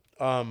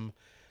 Yeah.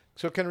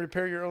 So can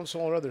repair your own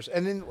soul or others.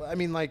 And then, I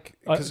mean, like...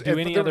 do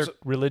any other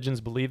religions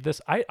believe this?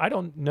 I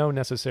don't know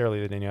necessarily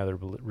that any other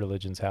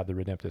religions have the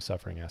redemptive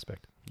suffering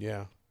aspect.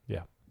 Yeah.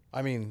 Yeah.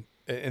 I mean,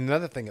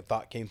 another thing that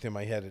thought came through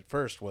my head at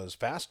first was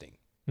fasting.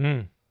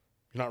 Mm.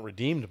 You're not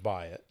redeemed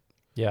by it.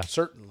 Yeah.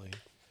 Certainly.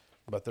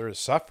 but there is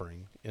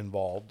suffering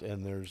involved,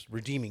 and there's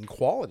redeeming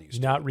qualities.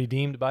 You're not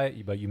redeemed by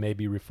it, but you may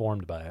be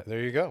reformed by it.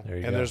 There you go. There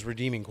you and go. there's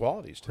redeeming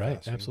qualities to Right,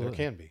 fasting. absolutely.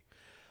 There can be.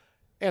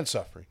 And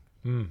suffering.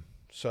 Mm.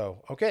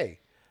 So, okay.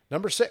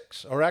 Number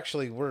 6. Or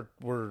actually, we're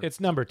It's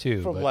number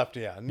 2. from but left,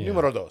 yeah.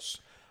 Numero dos.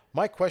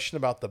 My question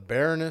about the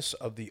barrenness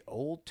of the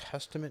Old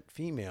Testament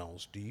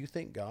females. Do you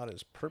think God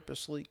is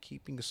purposely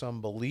keeping some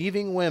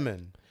believing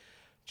women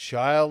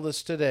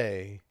childless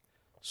today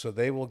so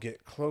they will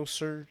get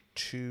closer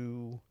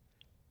to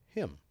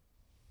Him?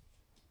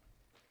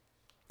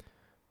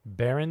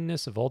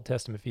 Barrenness of Old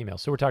Testament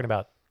females. So we're talking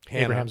about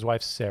Hannah. Abraham's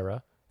wife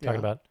Sarah. Talking Yeah.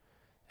 about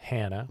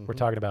Hannah. We're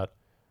talking about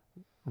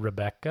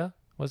Rebecca.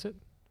 Was it?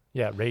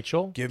 Yeah,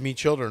 Rachel. Give me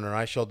children or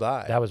I shall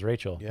die. That was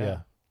Rachel. yeah.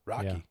 Yeah.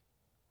 Rocky.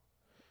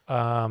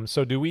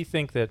 So do we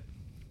think that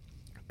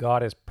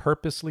God is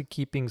purposely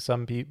keeping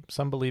some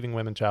believing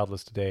women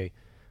childless today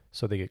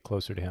so they get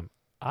closer to Him?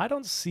 I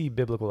don't see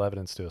biblical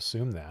evidence to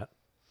assume that.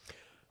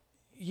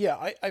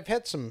 Yeah, I've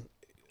had some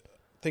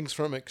things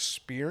from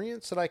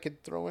experience that I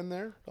could throw in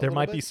there. There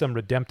might be some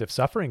redemptive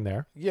suffering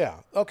there. Yeah.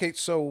 Okay,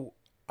 so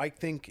I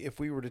think if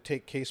we were to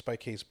take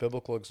case-by-case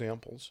biblical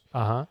examples,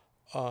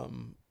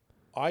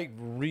 I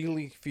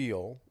really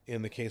feel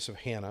in the case of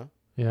Hannah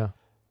Yeah.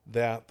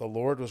 that the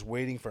Lord was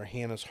waiting for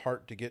Hannah's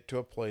heart to get to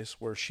a place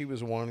where she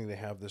was wanting to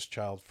have this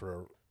child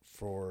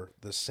for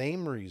the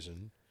same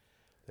reason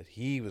that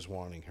He was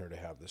wanting her to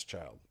have this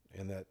child,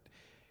 and that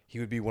he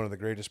would be one of the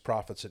greatest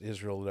prophets that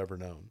Israel had ever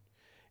known.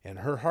 And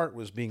her heart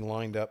was being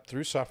lined up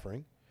through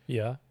suffering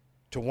Yeah.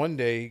 to one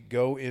day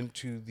go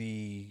into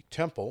the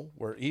temple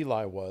where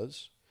Eli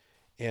was,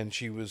 and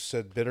she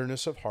said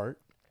bitterness of heart,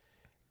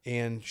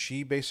 and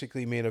she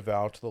basically made a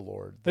vow to the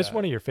Lord. This is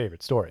one of your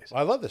favorite stories.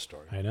 I love this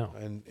story. I know.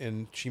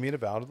 And she made a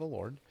vow to the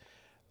Lord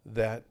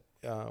that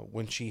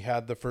when she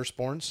had the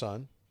firstborn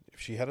son, if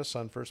she had a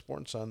son,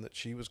 firstborn son, that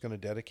she was going to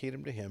dedicate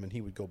him to Him, and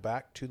he would go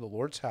back to the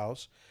Lord's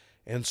house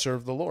and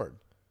serve the Lord.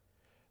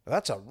 Now,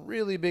 that's a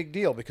really big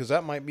deal because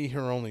that might be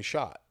her only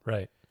shot.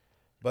 Right.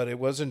 But it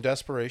was in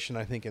desperation,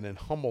 I think, and in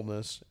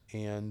humbleness.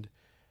 And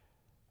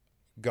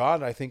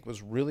God, I think,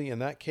 was really, in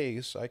that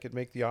case, I could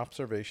make the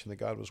observation that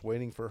God was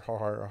waiting for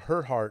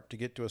her heart to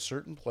get to a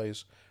certain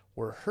place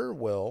where her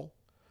will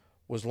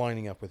was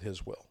lining up with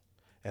His will.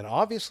 And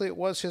obviously it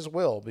was His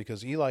will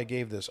because Eli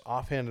gave this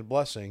offhanded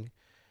blessing.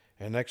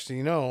 And next thing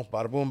you know,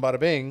 bada boom, bada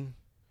bing,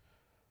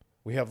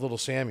 we have little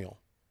Samuel.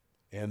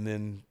 And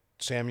then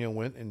Samuel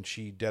went and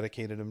she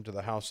dedicated him to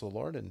the house of the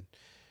Lord, and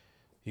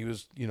he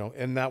was,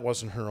 and that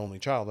wasn't her only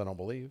child, I don't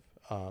believe.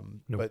 Nope.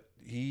 But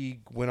he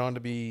went on to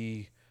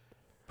be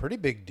a pretty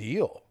big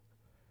deal.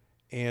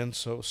 And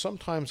so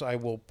sometimes I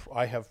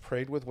have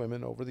prayed with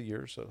women over the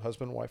years, a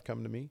husband and wife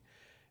come to me,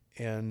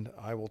 and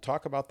I will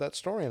talk about that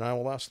story, and I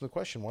will ask them the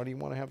question, why do you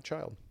want to have a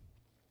child?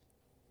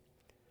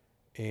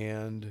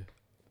 And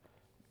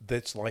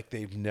that's like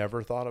they've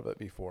never thought of it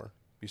before,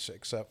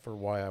 except for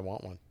why I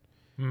want one.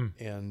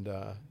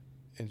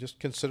 And just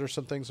consider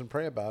some things and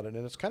pray about it.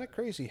 And it's kind of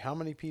crazy how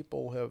many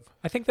people have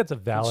I think that's a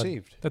valid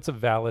conceived.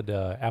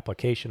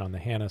 application on the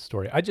Hannah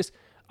story.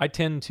 I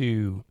tend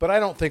to But I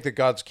don't think that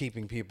God's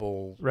keeping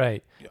people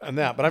right. in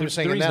that. But I'm just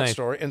saying the in that reason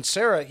story. And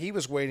Sarah, He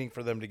was waiting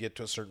for them to get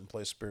to a certain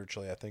place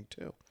spiritually, I think,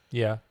 too.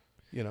 Yeah.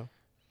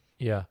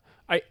 Yeah.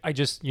 I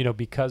just,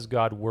 because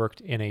God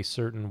worked in a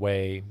certain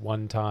way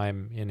one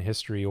time in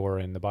history or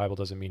in the Bible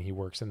doesn't mean He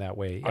works in that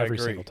way I every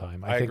agree. single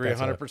time. I think agree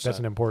that's 100%. That's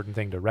an important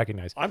thing to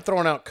recognize. I'm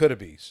throwing out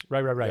could-have-bees.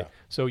 Right. Yeah.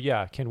 So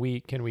can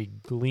we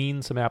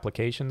glean some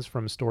applications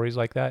from stories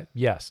like that?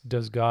 Yes.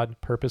 Does God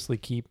purposely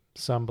keep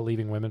some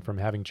believing women from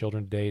having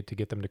children today to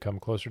get them to come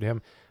closer to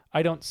Him?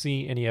 I don't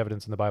see any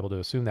evidence in the Bible to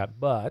assume that,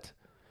 but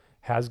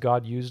has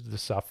God used the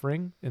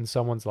suffering in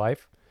someone's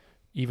life,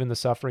 even the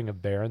suffering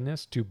of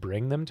barrenness, to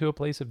bring them to a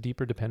place of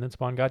deeper dependence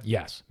upon God?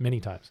 Yes, many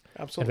times.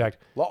 Absolutely. In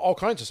fact, all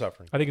kinds of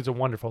suffering. I think it's a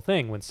wonderful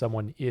thing when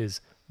someone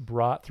is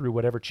brought through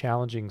whatever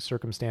challenging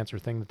circumstance or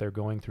thing that they're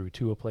going through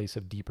to a place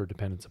of deeper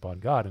dependence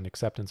upon God and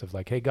acceptance of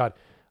like, hey, God,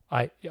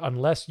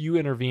 unless you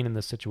intervene in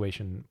this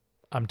situation,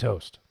 I'm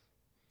toast.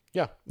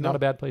 Yeah. Not a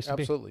bad place to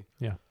absolutely.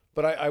 be. Yeah.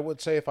 But I would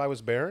say if I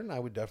was barren, I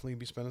would definitely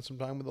be spending some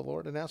time with the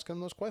Lord and asking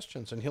Him those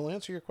questions. And He'll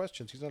answer your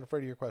questions. He's not afraid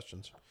of your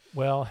questions.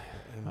 Well,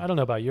 I don't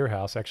know about your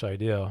house. Actually, I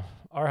do.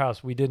 Our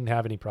house, we didn't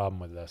have any problem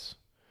with this.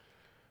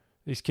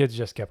 These kids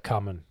just kept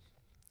coming.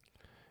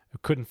 I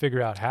couldn't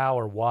figure out how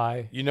or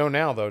why. You know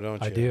now, though,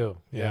 don't you? I do.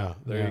 Yeah.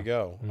 There you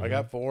go. I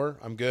got 4.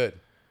 I'm good.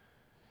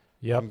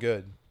 Yep. I'm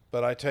good.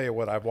 But I tell you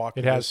what, I've walked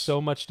It through has this.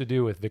 so much to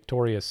do with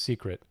Victoria's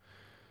secret.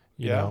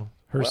 You Yeah. know,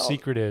 her Well-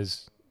 secret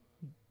is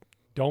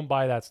don't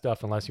buy that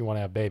stuff unless you want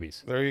to have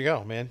babies. There you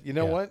go, man. You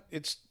know Yeah. what?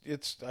 It's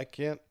I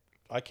can't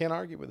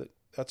argue with it.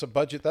 That's a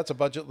budget. That's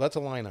a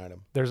line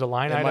item There's a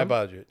line in my item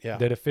budget. Yeah.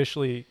 that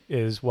officially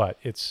is what?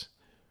 It's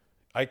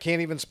I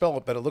can't even spell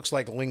it, but it looks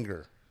like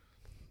linger.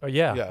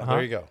 yeah. Yeah,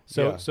 there you go.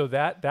 So Yeah. so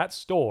that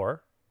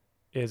store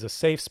is a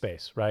safe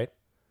space, right?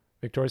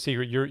 Victoria's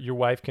Secret. Your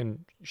wife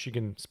can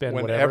spend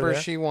whatever Whenever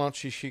there. she wants,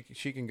 she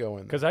can go in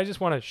there. Because I just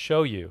want to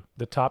show you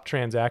the top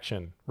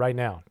transaction right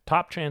now.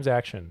 Top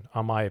transaction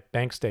on my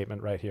bank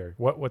statement right here.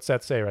 What's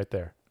that say right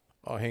there?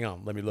 Oh, hang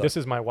on. Let me look. This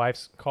is my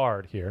wife's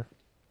card here.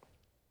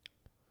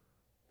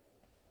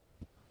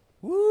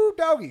 Woo,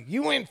 doggy.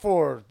 You went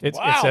for It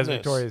wildness. says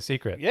Victoria's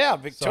Secret. Yeah, So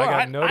Victoria. I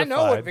got I know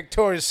notified. what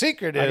Victoria's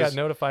Secret is. I got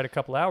notified a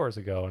couple hours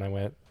ago, and I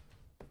went,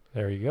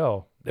 there you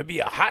go. There'll be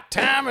a hot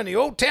time in the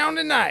old town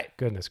tonight.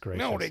 Goodness gracious.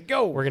 No, they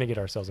go. We're going to get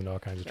ourselves into all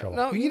kinds of trouble.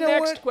 No, you know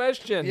Next what?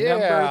 question. Yeah,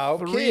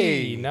 number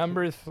three. okay.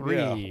 Number three.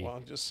 Yeah, well,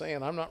 I'm just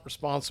saying I'm not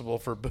responsible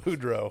for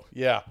Boudreaux.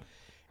 Yeah.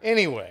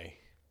 Anyway,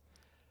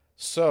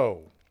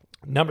 so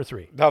Number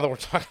three. now that we're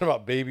talking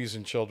about babies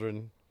and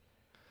children,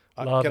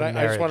 Love and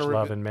I just want to marriage,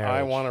 love and I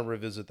marriage. want to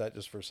revisit that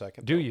just for a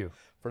second. Do you?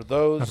 For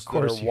those Of that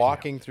course are you do.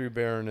 walking through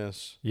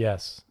barrenness,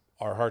 Yes.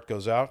 our heart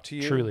goes out to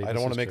you. Truly, I this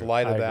don't want is to make true.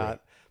 light I of agree.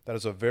 that. That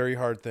is a very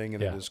hard thing,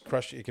 and Yeah. it is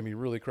crush. It can be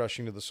really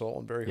crushing to the soul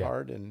and very Yeah.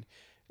 hard. And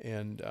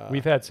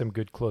We've had some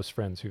good close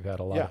friends who've had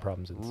a lot yeah, of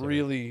problems in this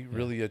area.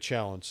 really a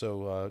challenge.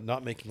 So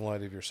not making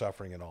light of your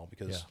suffering at all,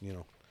 because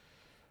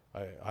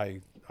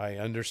I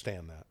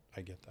understand that.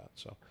 I get that.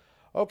 So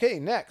okay,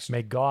 next.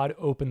 May God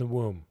open the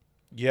womb.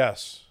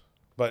 Yes,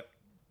 but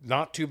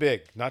not too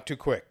big, not too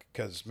quick,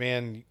 because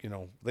man,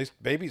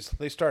 babies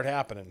start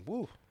happening.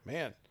 Woo,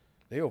 man,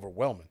 they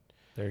overwhelming.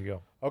 There you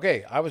go.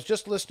 Okay, I was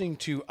just listening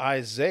to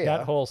Isaiah.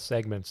 That whole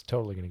segment's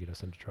totally going to get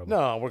us into trouble.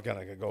 No, we're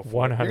gonna go for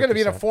it. You're 100%. gonna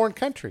be in a foreign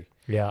country.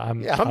 Yeah,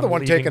 I'm the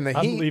one leaving- taking the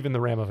I'm heat. leaving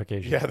the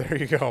ramifications. Yeah, there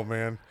you go,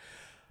 man.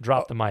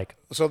 Drop the mic.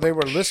 So they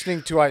were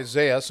listening to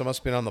Isaiah, so it must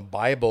have been on the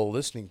Bible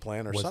listening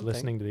plan or Was something.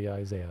 listening to the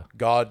Isaiah.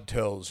 God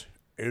tells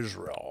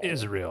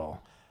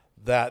Israel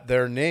that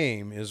their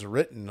name is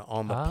written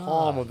on the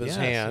palm of his yes,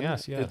 hand.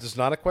 yes, yes. It is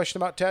not a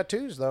question about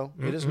tattoos, though.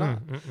 It is not.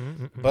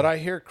 But I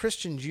hear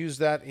Christians use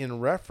that in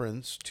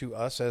reference to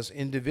us as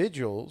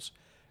individuals,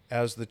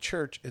 as the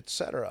church,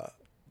 etc.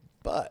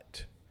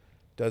 But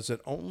does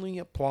it only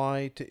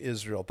apply to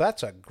Israel?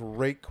 That's a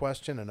great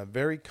question and a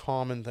very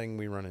common thing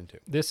we run into.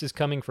 This is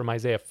coming from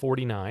Isaiah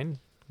 49,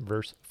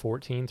 verse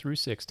 14 through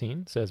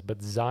 16. It says,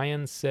 "But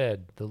Zion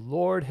said, the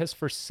Lord has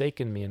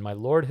forsaken me, and my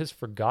Lord has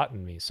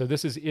forgotten me." So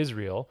this is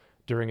Israel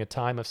during a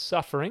time of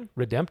suffering,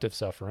 redemptive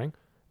suffering,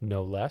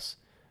 no less,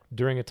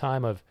 during a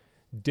time of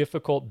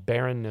difficult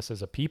barrenness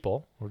as a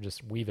people. We're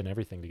just weaving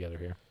everything together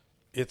here.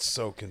 It's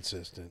so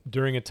consistent.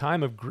 During a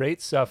time of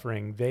great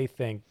suffering, they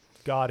think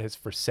God has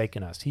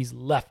forsaken us. He's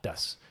left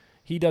us.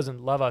 He doesn't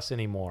love us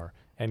anymore.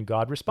 And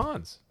God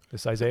responds.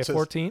 This Isaiah says,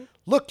 14.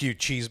 Look, you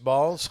cheese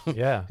balls.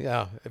 Yeah.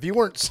 Yeah. If you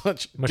weren't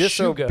such Meshuggah.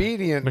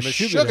 disobedient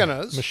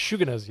Meshuggahs.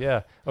 Meshuggahs,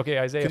 yeah. Okay,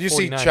 Isaiah Could you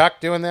 49. see Chuck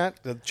doing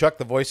that? Chuck,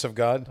 the voice of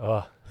God.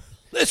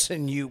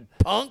 Listen, you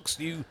punks,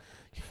 you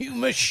you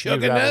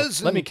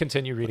Meshuggahs. Let me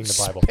continue reading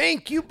the Bible.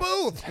 Spank you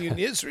both. You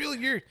Israel,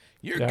 you're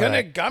All gonna.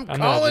 right. I'm I'm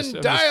calling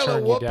just dial a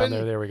turning you down whooping.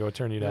 there. There we go.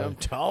 Turn you down. I'm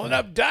calling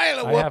up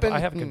dial a whooping. I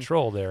have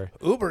control there.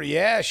 Uber,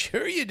 yeah,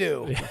 sure you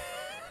do.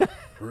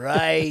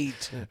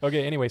 Right.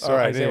 Okay, anyway, so All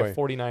right, Isaiah anyway.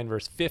 49,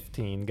 verse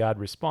 15, God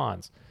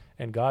responds.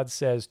 And God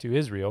says to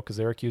Israel, because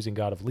they're accusing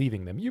God of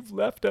leaving them, you've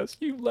left us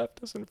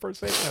and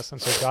forsaken us. And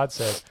so God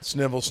says,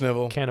 Snivel,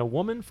 snivel. can a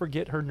woman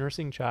forget her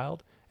nursing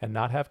child and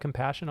not have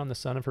compassion on the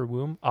son of her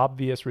womb?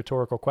 Obvious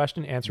rhetorical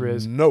question. Answer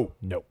is No.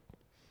 no.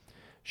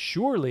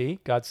 Surely,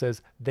 God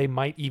says, they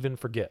might even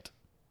forget.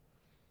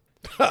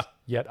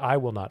 Yet I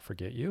will not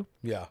forget you.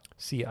 Yeah.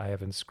 See, I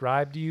have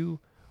inscribed you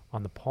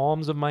on the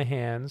palms of my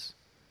hands.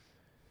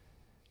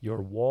 Your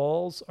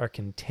walls are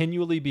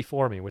continually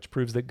before me, which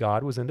proves that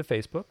God was into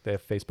Facebook. They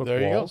have Facebook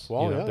There you go. walls.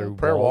 Wall, yeah, their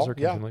prayer walls wall, are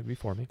yeah. continually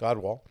before me. God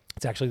wall.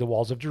 It's actually the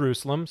walls of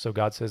Jerusalem. So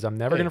God says, I'm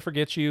never Hey. going to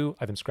forget you.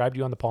 I've inscribed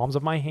you on the palms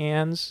of my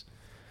hands.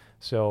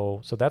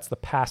 So that's the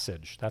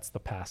passage. That's the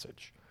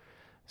passage.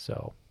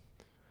 So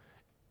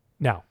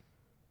now,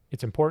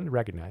 it's important to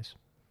recognize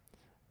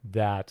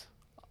that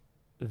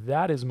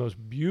that is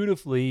most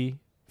beautifully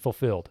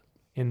fulfilled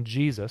in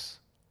Jesus,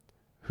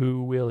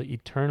 who will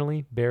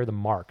eternally bear the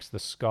marks, the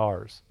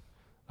scars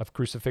of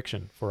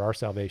crucifixion for our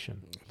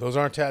salvation. Those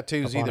aren't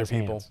tattoos upon either, his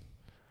people. hands.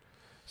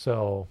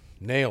 So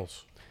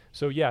Nails.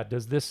 yeah,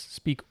 does this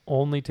speak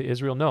only to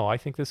Israel? No, I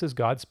think this is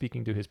God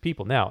speaking to his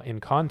people. Now, in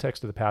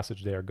context of the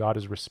passage there, God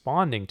is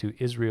responding to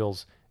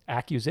Israel's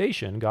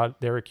accusation.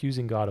 They're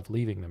accusing God of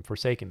leaving them,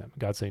 forsaking them.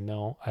 God saying,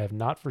 no, I have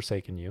not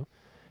forsaken you,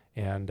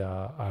 and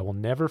I will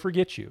never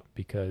forget you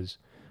because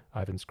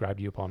I've inscribed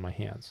you upon my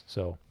hands.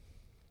 So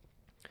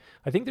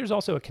I think there's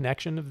also a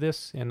connection of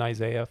this in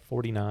Isaiah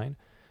 49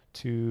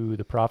 to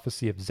the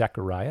prophecy of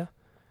Zechariah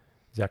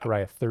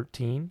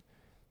 13,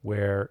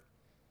 where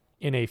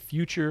in a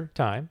future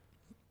time,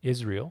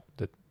 Israel,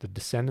 the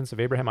descendants of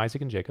Abraham,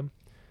 Isaac, and Jacob,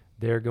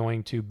 they're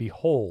going to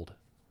behold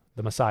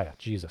the Messiah,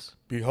 Jesus.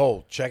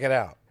 Behold, check it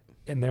out.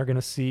 And they're going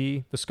to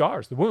see the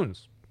scars, the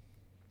wounds.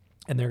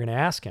 And they're going to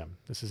ask him,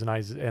 this is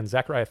in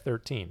Zechariah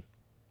 13,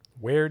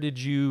 where did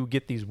you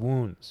get these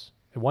wounds?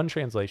 In one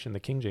translation, the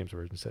King James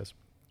Version says,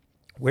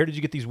 where did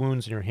you get these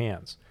wounds in your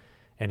hands?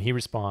 And he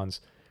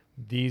responds,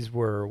 these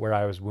were where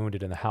I was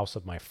wounded in the house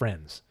of my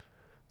friends.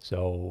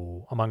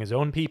 So among his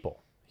own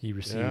people, he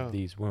received Yeah.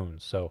 these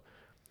wounds. So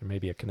there may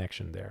be a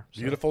connection there.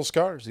 So- Beautiful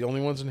scars, the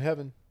only ones in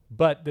heaven.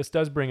 But this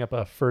does bring up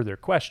a further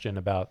question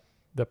about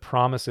the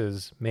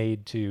promises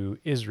made to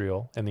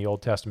Israel in the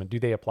Old Testament. Do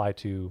they apply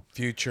to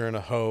Future and a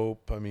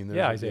hope. I mean, there's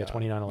Isaiah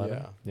 29:11.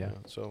 Yeah. Yeah.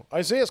 So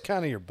Isaiah's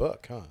kind of your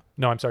book, huh?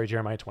 No, I'm sorry,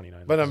 Jeremiah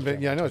 29. But This is I know it's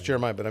 29.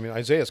 Jeremiah, but I mean,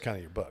 Isaiah's kind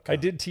of your book. I huh?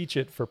 did teach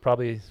it for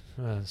probably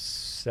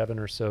 7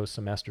 or so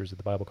semesters at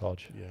the Bible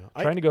College. Yeah.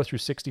 Trying to go through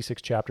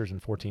 66 chapters in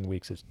 14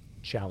 weeks is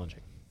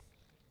challenging.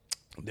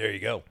 There you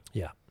go.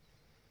 Yeah.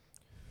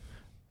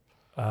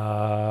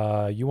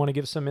 You want to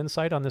give some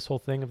insight on this whole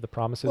thing of the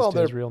promises Well, to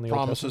they're Israel in the Old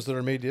promises Testament? that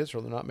are made to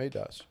Israel. They're not made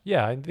to us.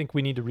 Yeah, I think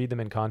we need to read them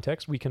in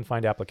context. We can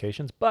find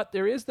applications, but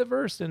there is the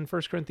verse in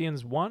 1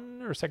 Corinthians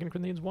 1 or 2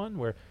 Corinthians 1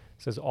 where it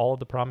says all of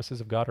the promises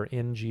of God are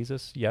in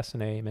Jesus, yes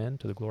and amen,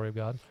 to the glory of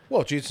God.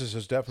 Well, Jesus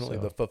is definitely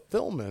So, the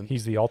fulfillment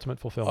He's the ultimate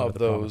fulfillment of the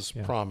those promise.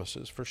 Yeah.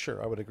 promises, for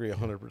sure. I would agree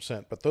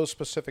 100%. But those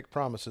specific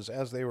promises,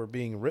 as they were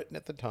being written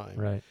at the time,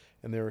 Right.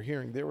 and they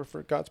were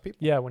for God's people.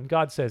 Yeah, when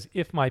God says,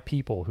 if my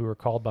people who are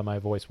called by my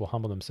voice will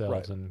humble themselves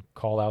Right. and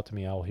call out to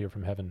me, I will hear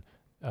from heaven.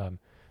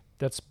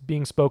 That's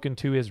being spoken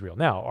to Israel.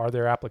 Now, are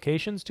there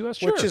applications to us?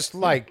 Sure. Which is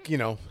like,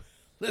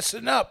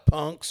 listen up,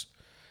 punks.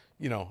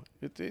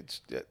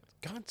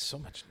 God's so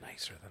much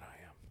nicer than I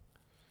am.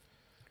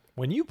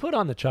 When you put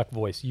on the Chuck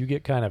voice, you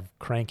get kind of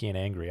cranky and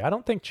angry. I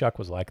don't think Chuck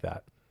was like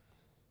that.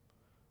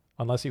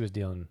 Unless he was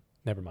dealing...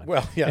 Never mind.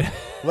 Well, yeah,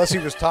 unless he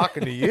was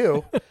talking to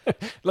you.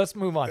 Let's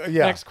move on.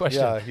 Yeah, Next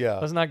question. yeah.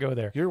 Let's not go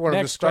there. You're one of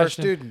Next the star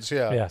question. students,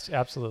 yeah. Yes,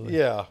 absolutely.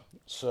 Yeah,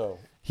 so.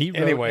 He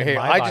wrote Anyway, in hey,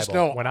 my I just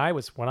Bible, know-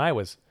 when I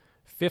was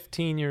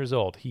 15 years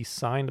old, he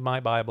signed my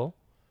Bible.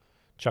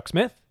 Chuck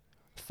Smith,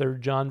 3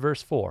 John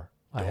verse 4.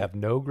 I have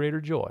no greater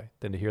joy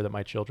than to hear that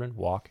my children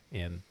walk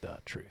in the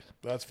truth.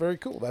 That's very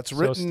cool. That's So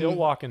written. still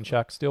walking,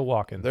 Chuck, still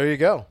walking. There you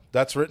go.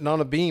 That's written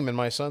on a beam in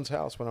my son's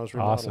house when I was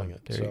remodeling Awesome.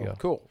 it. There so, you go.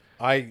 Cool.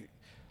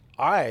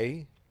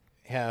 I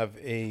have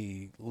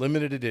a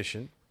limited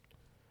edition.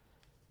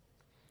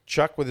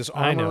 Chuck with his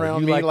I arm know.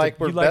 around You me like to- like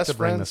we're you like best to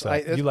bring friends. this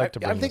up. You like to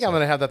I bring think this I'm up.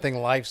 going to have that thing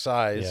life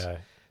size. Yeah.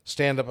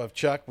 Stand up of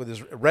Chuck with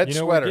his red You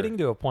know, sweater. we're getting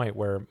to a point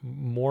where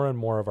more and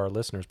more of our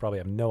listeners probably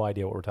have no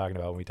idea what we're talking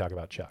about when we talk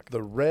about Chuck.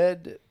 The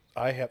red.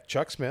 I have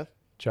Chuck Smith,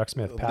 Chuck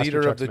Smith, the Pastor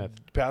leader Chuck of the Smith,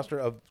 pastor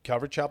of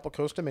Calvary Chapel,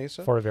 Costa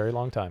Mesa. for a very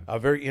long time. A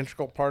very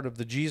integral part of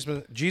the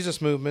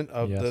Jesus movement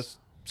of Yes.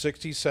 the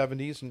 60s,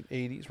 70s, and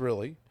 80s,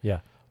 really.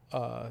 Yeah.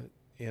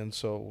 And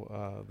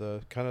so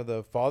the kind of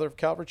the father of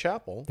Calvary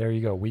Chapel. There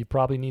you go. We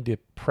probably need to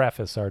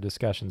preface our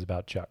discussions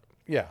about Chuck.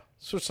 Yeah,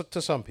 so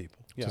to some people.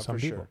 Yeah, to some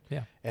for people. sure.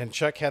 Yeah. And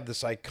Chuck had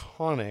this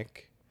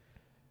iconic.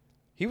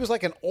 He was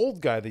like an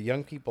old guy that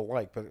young people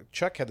like, but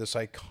Chuck had this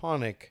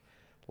iconic,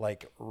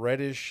 like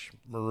reddish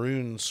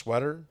maroon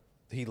sweater.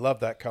 He loved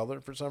that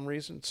color for some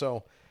reason.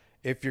 So,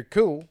 if you're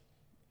cool,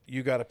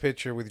 you got a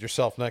picture with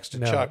yourself next to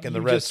No, Chuck in the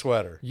you red just-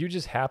 sweater. You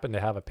just happen to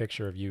have a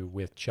picture of you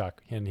with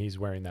Chuck, and he's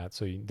wearing that.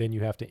 So then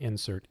you have to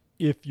insert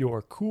 "if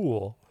you're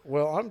cool."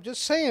 Well, I'm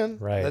just saying.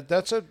 Right.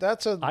 That's a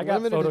I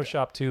got limited.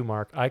 Photoshop too,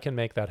 Mark. I can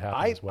make that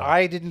happen as well.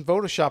 I didn't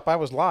Photoshop. I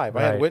was live.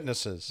 I had Right.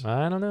 witnesses.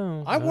 I don't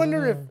know. I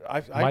wonder if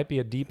I might be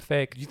a deep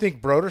fake. you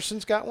think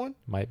Broderson's got one?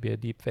 Might be a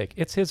deep fake.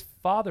 It's his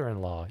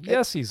father-in-law.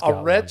 Yes, he's got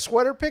a red one.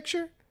 sweater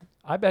picture.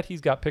 I bet he's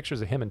got pictures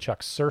of him and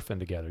Chuck surfing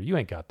together. You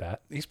ain't got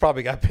that. He's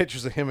probably got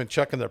pictures of him and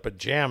Chuck in their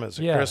pajamas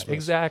at Yeah, Christmas.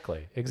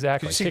 exactly.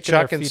 Exactly. Could you see Kicking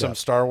their Chuck in feet some up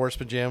Star Wars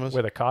pajamas?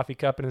 with a coffee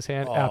cup in his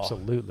hand? Oh.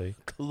 Absolutely.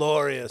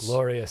 Glorious.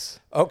 Glorious.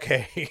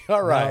 Okay.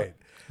 All right.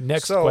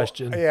 Next So,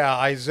 question. Yeah,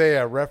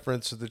 Isaiah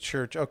reference to the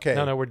church. Okay.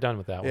 No, we're done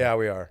with that one. Yeah,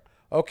 we are.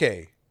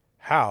 Okay.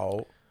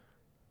 How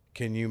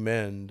can you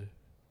mend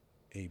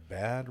a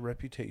bad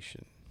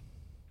reputation?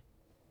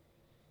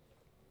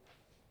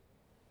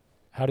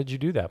 How did you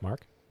do that,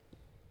 Mark?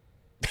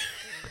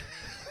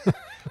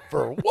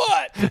 For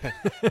what?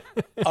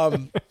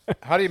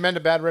 How do you mend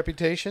a bad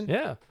reputation?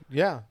 Yeah.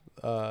 Yeah.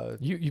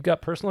 You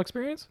got personal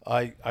experience?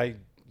 I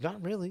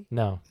not really.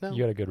 No. No.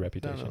 You had a good No,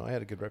 reputation. no, I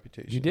had a good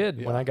reputation. You did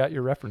when Yeah. I got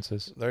your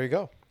references. There you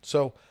go.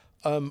 So,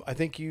 I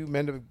think you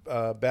mend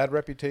a bad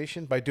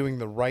reputation by doing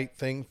the right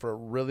thing for a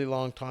really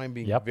long time,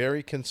 being Yep.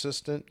 very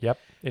consistent. Yep.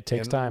 It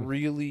takes and time.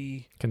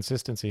 Really,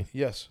 Consistency.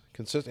 yes,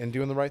 consistent and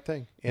doing the right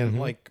thing. And Mhm.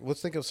 like,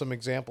 let's think of some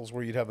examples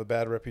where you'd have a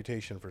bad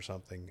reputation for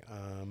something.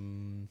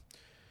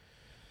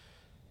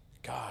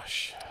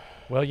 Gosh,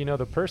 Well, you know,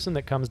 the person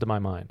that comes to my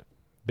mind,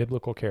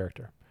 biblical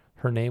character,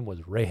 her name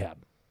was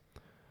Rahab.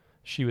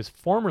 She was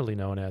formerly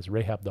known as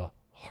Rahab the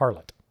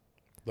harlot.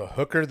 the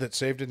hooker that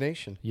saved a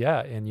nation.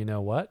 Yeah, and you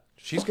know what?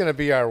 She's going to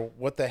be our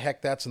 "What the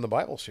Heck That's in the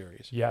Bible"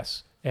 series.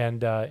 Yes.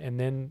 And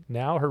then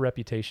now her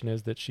reputation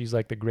is that she's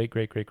like the great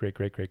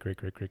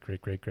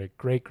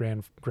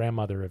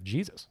grandmother of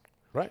Jesus.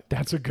 Right.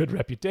 That's a good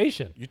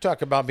reputation. You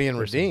talk about being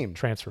for some redeemed.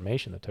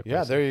 transformation that took Yeah,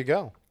 place. there you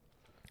go.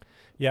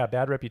 Yeah,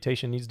 bad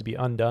reputation needs to be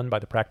undone by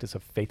the practice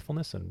of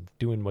faithfulness and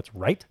doing what's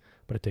right,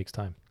 but it takes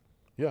time.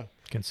 Yeah.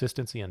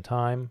 Consistency and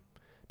time.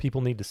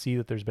 People need to see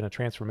that there's been a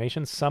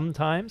transformation.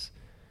 Sometimes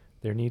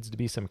there needs to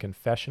be some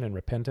confession and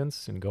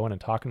repentance and going and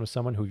talking with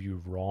someone who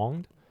you've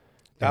wronged.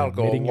 That'll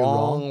go a admitting you're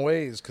wrong. long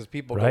ways because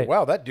people Right. go,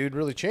 wow, that dude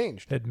really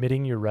changed.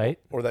 Admitting you're right,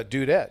 Or that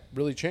dudette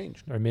really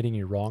changed. or admitting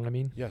you're wrong, I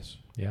mean. Yes.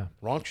 Yeah.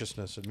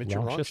 Raunciousness. Admit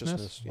your Raunciousness?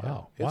 raunciousness. Yeah.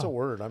 Wow. It's a Wow.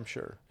 word, I'm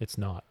sure. It's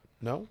not.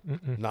 No?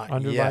 Mm-mm. Not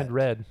Underlined yet.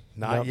 red.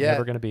 Not Nope, yet.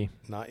 Never going to be.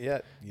 Not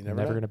yet. You never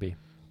Never know. going to be.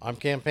 I'm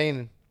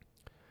campaigning.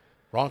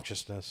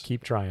 Raunciousness.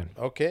 Keep trying.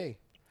 Okay.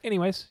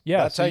 Anyways,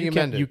 yeah. That's how you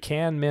mend it. You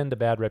can mend a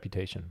bad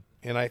reputation.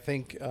 And I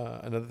think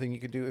another thing you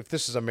could do, if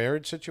this is a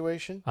marriage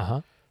situation,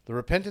 Uh-huh. the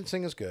repentance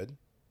thing is good.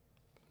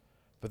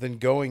 But then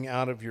going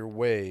out of your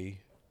way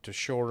to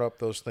shore up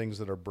those things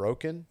that are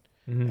broken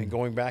Mhm. and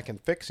going back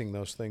and fixing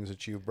those things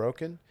that you've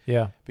broken.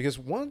 Yeah. Because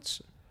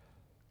once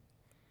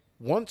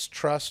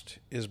trust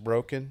is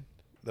broken,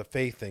 the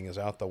faith thing is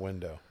out the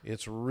window.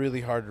 It's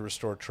really hard to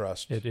restore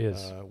trust. It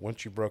is.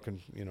 Once you've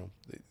broken,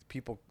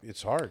 people,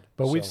 it's hard.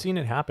 But we've So, seen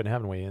it happen,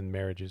 haven't we, in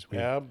marriages?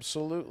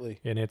 absolutely.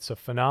 And it's a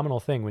phenomenal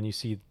thing when you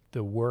see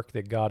the work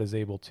that God is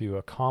able to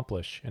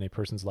accomplish in a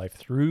person's life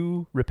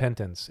through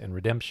repentance and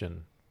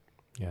redemption.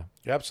 Yeah.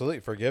 Absolutely.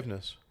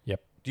 Forgiveness.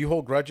 Yep. Do you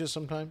hold grudges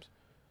sometimes?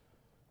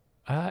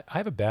 I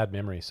have a bad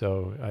memory,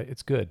 so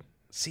it's good.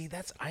 See,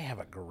 I have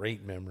a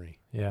great memory.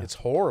 Yeah. It's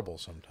horrible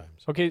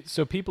sometimes. Okay,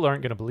 so people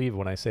aren't going to believe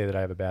when I say that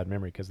I have a bad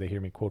memory because they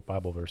hear me quote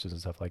Bible verses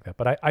and stuff like that.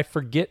 But I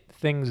forget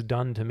things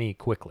done to me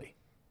quickly.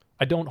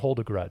 I don't hold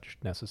a grudge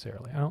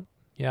necessarily.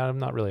 I'm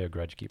not really a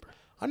grudge keeper.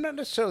 I'm not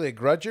necessarily a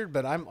grudger,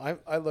 but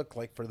I look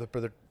like for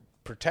the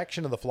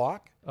protection of the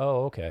flock.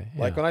 Oh, okay.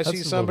 Like Yeah, when I that's see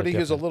little somebody bit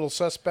who's a different. little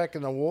suspect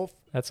in a wolf,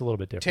 That's a little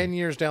bit different. 10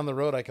 years down the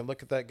road, I can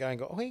look at that guy and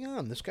go, oh, hang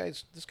on, this guy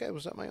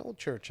was at my old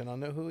church, and I'll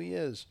know who he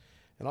is.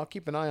 And I'll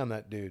keep an eye on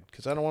that dude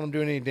because I don't want him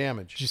doing any Did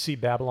damage. you see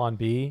Babylon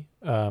Bee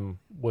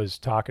was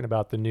talking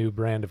about the new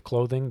brand of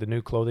clothing, the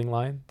new clothing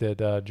line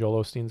that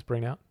Joel Osteen's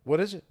bringing out? What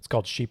is it? It's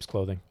called sheep's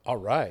clothing. All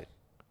right.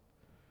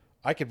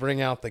 I could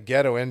bring out the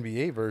ghetto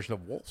NBA version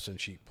of wolves in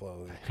sheep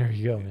clothing. There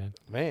you go, man.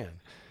 Man,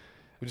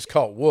 we just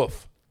call it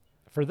wolf.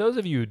 For those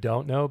of you who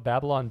don't know,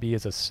 Babylon Bee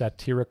is a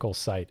satirical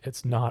site.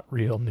 It's not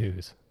real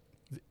news.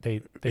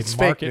 They It's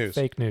market fake news.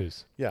 fake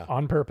news Yeah.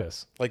 on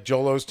purpose. Like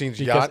Joel Osteen's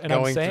Because, yacht and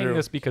going I'm saying through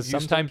this because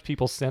Houston. sometimes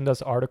people send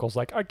us articles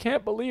like, I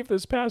can't believe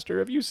this, Pastor.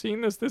 Have you seen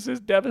this? This is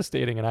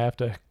devastating. And I have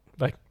to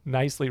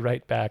nicely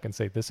write back and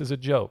say, this is a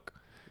joke.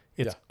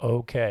 It's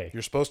okay.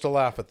 You're supposed to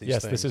laugh at these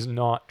Yes, things. this is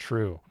not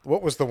true.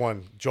 What was the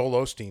one? Joel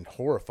Osteen,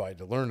 horrified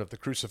to learn of the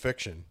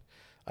crucifixion.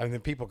 I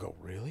mean, people go,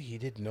 really? He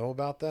didn't know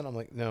about that? I'm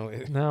like, no.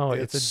 No,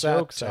 it's a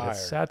joke site. satire.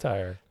 It's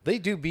satire. They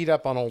do beat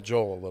up on old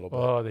Joel a little bit.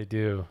 Oh, they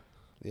do.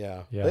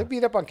 Yeah. Yeah. They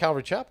beat up on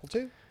Calvary Chapel,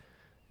 too.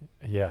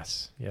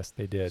 Yes,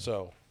 they did.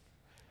 So,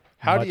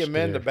 how do you Much to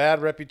mend their- a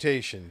bad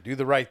reputation? Do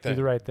the right thing. Do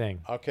the right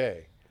thing.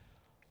 Okay.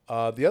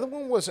 The other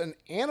one was an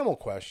animal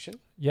question.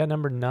 Yeah,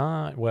 number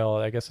 9. Well,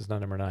 I guess it's not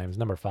number 9. It's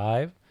number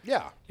 5.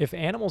 Yeah. If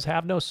animals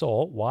have no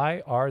soul,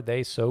 why are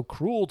they so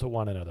cruel to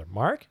one another?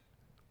 Mark?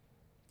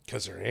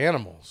 Because they're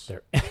animals.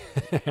 They're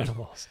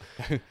animals.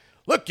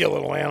 Look, you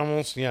little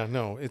animals. Yeah,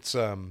 no, it's,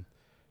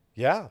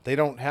 they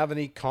don't have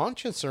any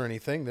conscience or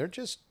anything. They're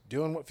just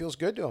doing what feels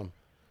good to them.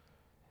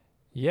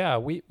 Yeah,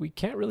 we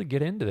can't really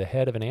get into the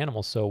head of an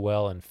animal so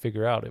well and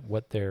figure out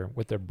what their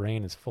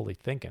brain is fully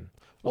thinking.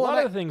 Well, a lot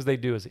and of the things they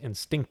do is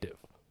instinctive.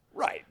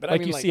 Right. But Like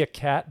I mean, you see a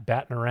cat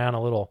batting around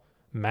a little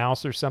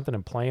mouse or something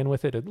and playing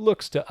with it. It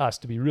looks to us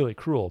to be really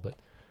cruel, but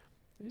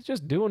he's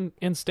just doing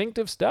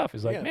instinctive stuff.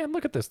 He's like, Yeah. man,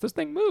 look at this. This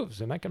thing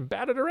moves and I can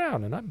bat it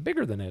around and I'm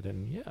bigger than it.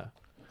 And yeah,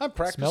 I'm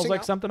practicing. smells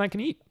like something I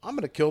can eat. I'm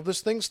going to kill this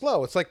thing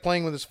slow. It's like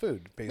playing with his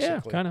food, basically.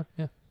 Yeah, kind of.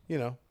 Yeah. You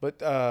know,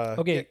 but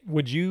Okay. yeah,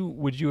 Would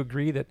you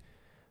agree that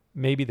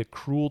maybe the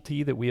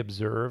cruelty that we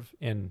observe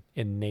in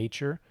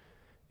nature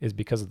is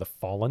because of the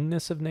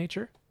fallenness of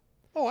nature?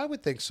 oh, I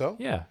would think so.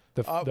 Yeah.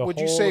 The Would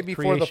you whole say of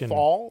before creation- the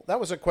fall? That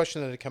was a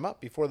question that had come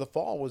up before the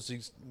fall.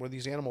 Were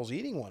these animals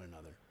eating one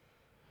another?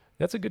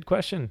 That's a good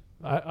question.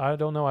 I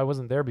don't know. I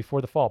wasn't there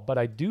before the fall, but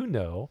I do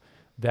know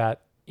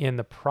that in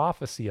the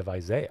prophecy of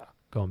Isaiah,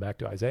 going back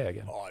to Isaiah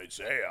again,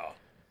 Isaiah.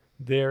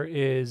 there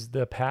is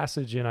the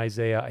passage in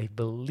Isaiah, I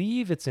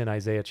believe it's in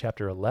Isaiah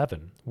chapter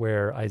 11,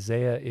 where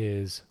Isaiah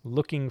is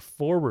looking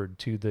forward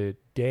to the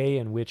day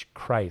in which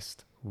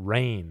Christ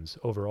reigns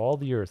over all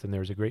the earth, and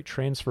there's a great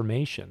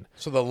transformation.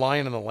 So the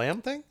lion and the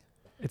lamb thing?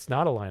 It's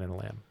not a lion and a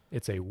lamb.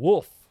 It's a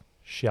wolf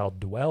shall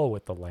dwell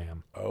with the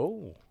lamb.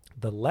 Oh.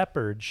 The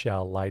leopard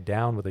shall lie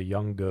down with a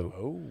young goat.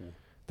 Oh.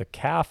 The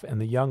calf and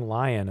the young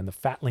lion and the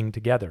fatling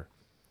together,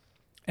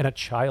 and a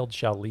child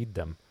shall lead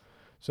them.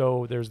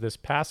 So there's this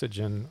passage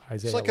in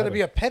Isaiah It's like going to 11.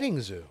 be a petting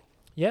zoo.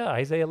 Yeah,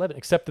 Isaiah 11,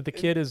 except that the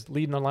kid is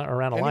leading around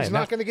a And lion. he's not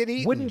Now, going to get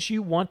eaten. Wouldn't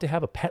you want to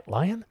have a pet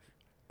lion?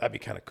 That'd be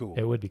kind of cool.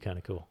 It would be kind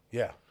of cool.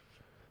 Yeah.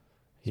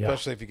 Yeah.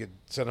 Especially if you could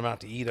send him out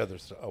to eat other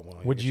stuff. Oh, well,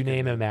 I Would guess you could.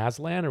 name him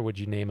Aslan or would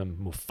you name him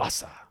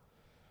Mufasa?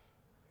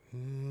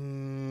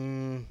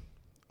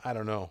 I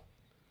don't know.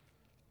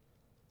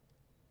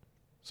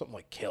 Something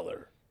like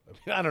Killer. I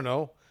mean, I don't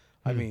know.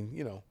 I mean,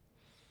 you know.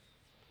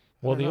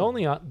 Well,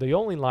 don't the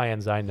only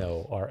lions I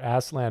know are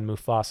Aslan,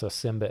 Mufasa,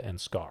 Simba,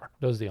 and Scar.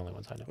 Those are the only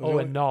ones I know. Those are Oh,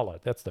 and Nala.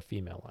 That's the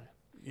female lion.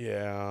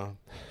 Yeah.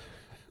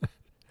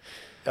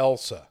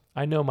 Elsa.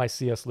 I know my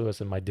C.S.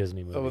 Lewis and my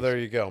Disney movies. Oh, there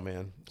you go,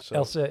 man. So,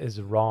 Elsa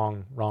is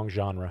wrong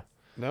genre.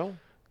 No?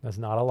 That's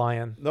not a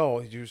lion.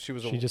 No, she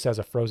was She just has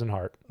a frozen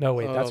heart. No,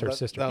 wait, that's her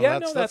sister. No, Yeah,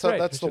 no, that's right.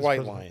 That's She's the just white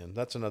frozen. lion.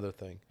 That's another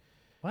thing.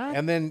 What?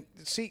 And then,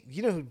 see,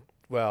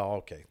 well,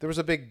 okay. There was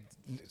a big,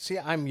 see,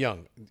 I'm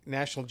young.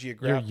 National You're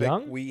Geographic.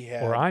 young? We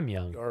had, Or I'm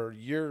young? Or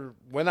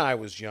when I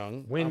was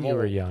young. When I'm you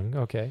were old. young,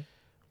 okay.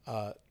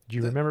 Do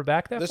you th- remember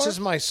back that This far? is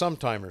my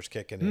sometimers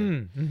kicking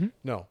in. Mm-hmm.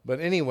 No, but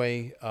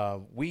anyway,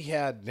 we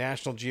had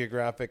National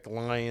Geographic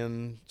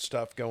lion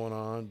stuff going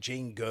on.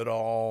 Jane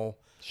Goodall.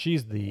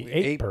 She's the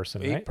ape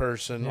person, right? Ape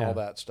person, Yeah. all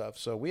that stuff.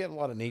 So we had a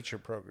lot of nature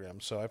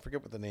programs. So I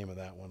forget what the name of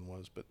that one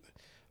was, but I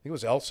think it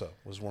was Elsa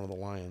was one of the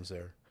lions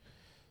there.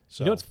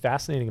 So You know what's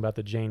fascinating about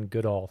the Jane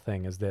Goodall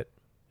thing is that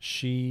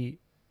she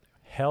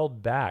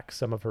held back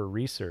some of her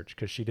research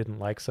because she didn't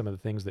like some of the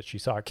things that she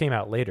saw. It came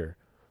out later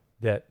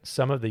that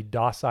some of the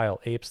docile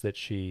apes that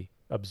she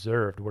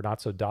observed were not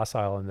so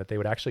docile and that they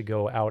would actually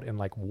go out in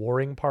like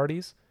warring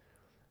parties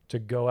to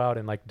go out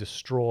and like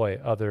destroy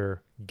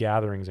other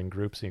gatherings and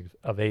groups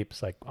of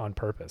apes like on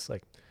purpose.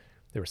 Like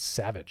they were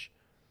savage.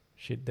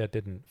 That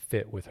didn't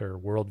fit with her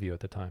worldview at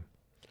the time.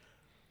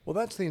 well,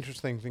 that's the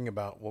interesting thing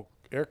about, well,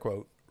 air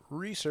quote,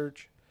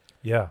 research.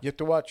 Yeah. You have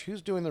to watch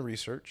who's doing the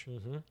research,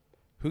 Mm-hmm.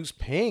 who's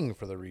paying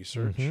for the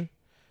research. Mhm.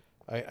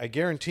 I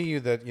guarantee you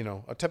that,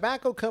 a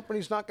tobacco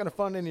company's not going to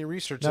fund any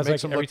research that That's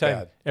makes like them look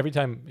bad. every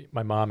time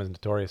my mom is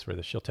notorious for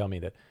this, she'll tell me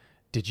that,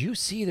 did you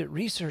see that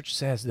research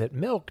says that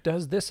milk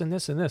does this and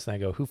this and this? And I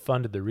go, who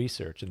funded the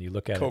research? And you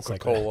look at it, it's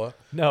like, Coca-Cola.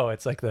 no,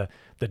 it's like the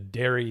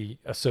Dairy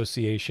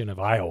Association of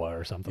Iowa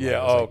or something.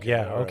 Yeah, like that. It's like, okay,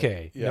 yeah, all right,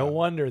 okay. yeah. No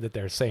wonder that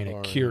they're saying it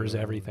Or, cures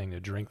everything to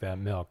drink that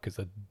milk because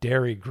the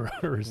dairy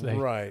growers, they,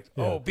 Right.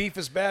 Yeah. Oh, beef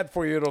is bad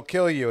for you. It'll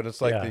kill you. And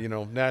it's like Yeah.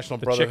 the, National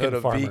The Brotherhood chicken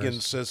of farmers.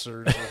 Vegan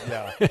Sisters.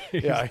 Yeah.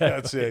 Yeah.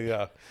 That's it.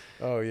 Yeah.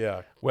 Oh,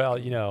 yeah. well,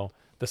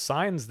 the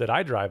signs that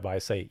I drive by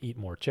say eat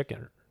more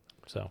chicken.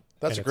 So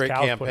That's and a it's great cows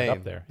put it campaign.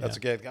 up there. That's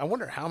yeah. a good. I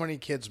wonder how many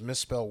kids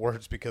misspell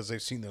words because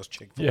they've seen those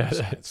Chick-fil-A Yeah,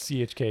 signs.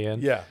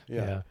 CHKN. Yeah.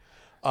 Yeah.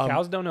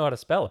 Cows don't know how to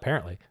spell,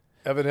 apparently.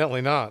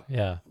 Evidently not.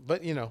 Yeah.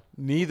 But,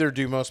 neither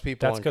do most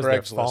people That's on 'cause they're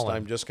Craigslist. fallen.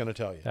 I'm just going to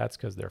tell you. That's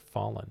because they're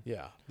fallen.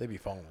 Yeah. They be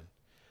falling.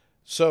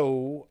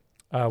 So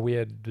We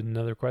had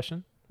another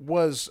question.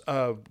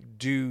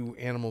 do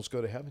animals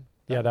go to heaven?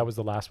 Yeah, that was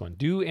the last one.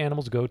 Do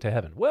animals go to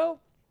heaven? Well,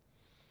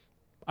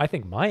 I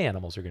think my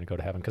animals are going to go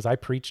to heaven because I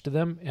preach to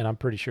them, and I'm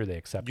pretty sure they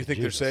accept. You think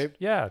they're saved?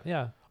 Yeah,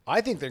 yeah. I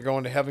think they're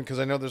going to heaven because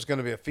I know there's going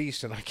to be a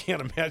feast, and I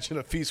can't imagine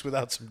a feast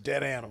without some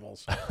dead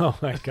animals. Oh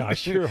my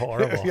gosh, you're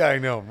horrible. Yeah, I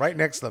know. Right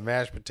next to the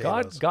mashed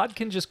potatoes. God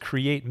can just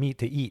create meat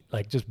to eat,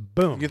 like just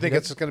boom. You think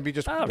it's going to be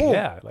just Oh boom,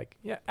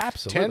 yeah,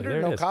 absolutely. tender,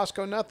 There no it is.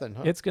 Costco, nothing?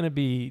 Huh? It's going to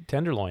be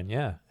tenderloin.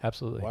 Yeah,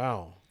 absolutely.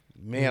 Wow,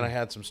 man, I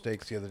had some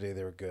steaks the other day.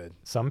 They were good.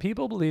 Some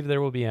people believe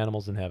there will be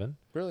animals in heaven.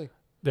 Really?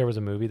 There was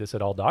a movie that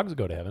said all dogs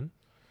go to heaven.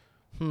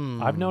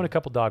 I've known a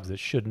couple dogs that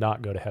should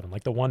not go to heaven,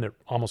 like the one that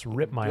almost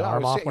ripped my Yeah, I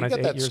arm was off saying, when I you was got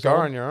 8 that years scar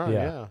old. on your arm,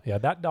 yeah.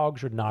 That dog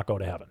should not go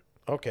to heaven.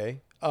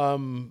 Okay. So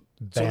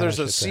there's Banish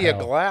a it to sea of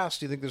hell. glass.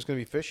 Do you think there's going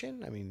to be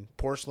fishing? I mean,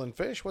 porcelain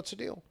fish. What's the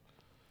deal?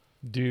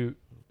 Do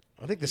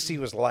I think the sea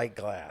was like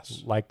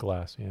glass, like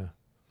glass, yeah.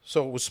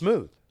 so it was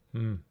smooth.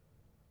 Hmm.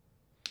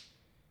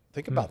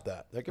 Think about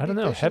that. There could I don't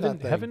be know. fish in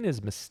that thing. Heaven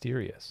is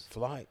mysterious.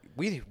 Fly.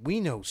 We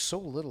know so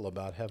little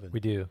about heaven.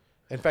 We do.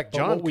 In fact, But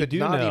John what we could do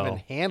not know- even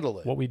handle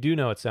it. What we do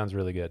know, it sounds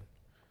really good.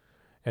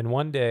 And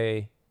one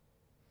day,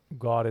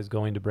 God is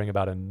going to bring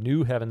about a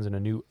new heavens and a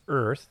new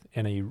earth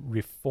and a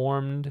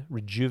reformed,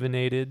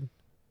 rejuvenated,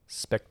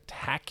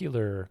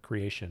 spectacular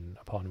creation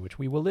upon which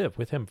we will live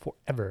with Him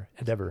forever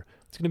and ever.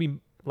 It's going to be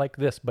like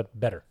this, but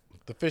better.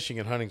 The fishing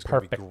and hunting's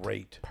going to be Perfect.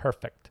 great.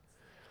 Perfect.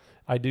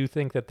 I do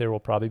think that there will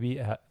probably be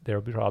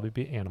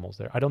animals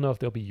there. I don't know if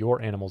there'll be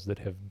your animals that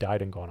have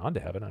died and gone on to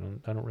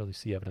heaven. I don't really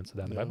see evidence of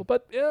that in the No. Bible,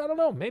 but yeah, I don't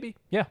know. Maybe.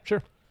 Yeah,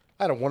 sure.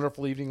 I had a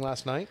wonderful evening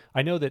last night.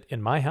 I know that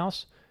in my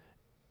house,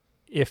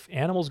 if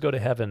animals go to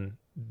heaven,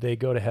 they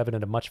go to heaven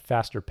at a much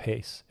faster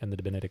pace in the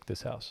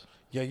Benedictus house.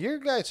 Yeah, your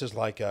guys is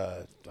like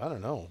I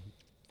don't know.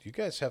 You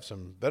guys have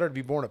some better to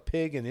be born a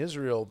pig in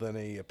Israel than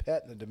a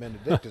pet in the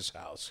Benedictus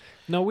house.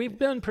 No, we've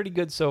been pretty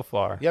good so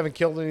far. You haven't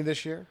killed any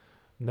this year?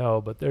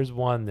 No, but there's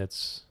one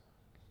that's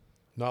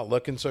Not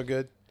looking so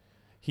good.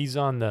 he's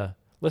on the.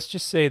 Let's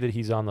just say that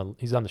he's on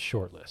the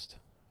short list.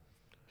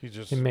 You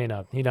just He may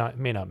not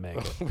make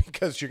it.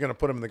 because you're going to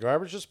put him in the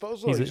garbage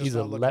disposal. Or He's just a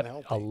not looking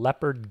healthy?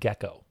 leopard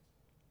gecko.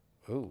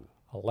 Ooh,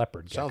 A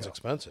leopard gecko. sounds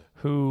expensive.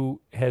 Who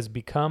has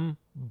become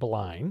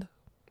blind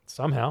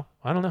somehow.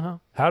 I don't know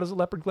how. How does a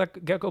leopard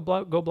gecko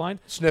go blind?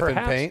 Sniffing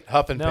Perhaps. paint,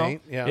 huffing No,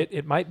 paint. Yeah,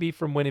 It might be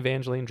from when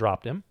Evangeline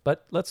dropped him,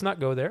 but let's not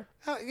go there.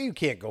 You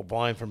can't go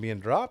blind from being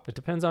dropped. It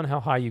depends on how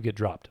high you get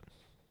dropped.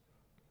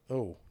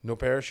 Oh, no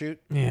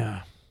parachute.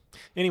 Yeah.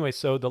 Anyway,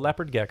 so the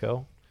leopard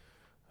gecko,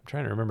 I'm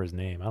trying to remember his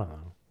name. I don't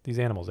know. These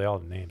animals, they all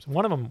have names.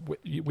 One of them,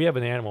 we have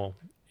an animal.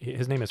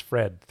 His name is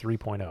Fred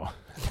 3.0.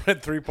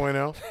 Fred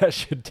 3.0. That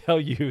should tell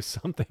you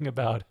something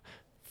about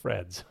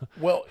Freds.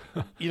 Well,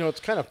 it's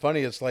kind of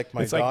funny. It's like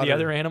my It's daughter. like the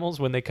other animals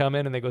when they come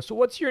in and they go, so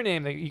what's your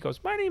name? He goes,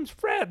 my name's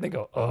Fred. And they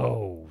go,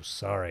 oh,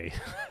 sorry.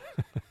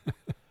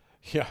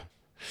 Yeah.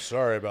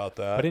 Sorry about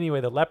that. But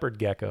anyway, the leopard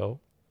gecko,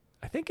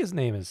 I think his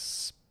name is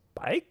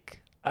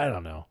Spike. I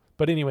don't know.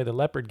 But anyway, the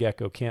leopard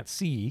gecko can't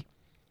see,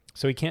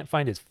 so he can't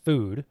find his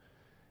food.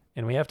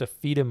 And we have to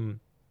feed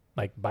him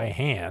like by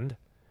hand.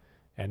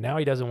 And now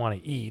he doesn't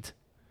want to eat.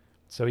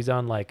 So he's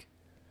on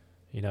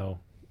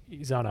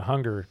he's on a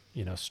hunger,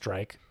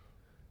 strike.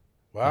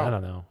 Wow. I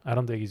don't know. I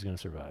don't think he's going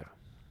to survive.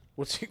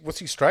 What's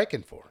he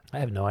striking for? I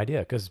have no idea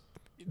because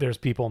there's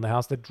people in the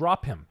house that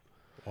drop him.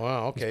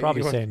 Wow. Okay. He's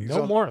probably saying,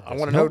 no more of this. I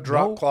want no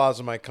drop clause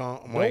in my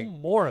no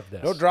more of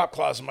this. No drop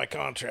clause in my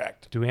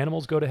contract. Do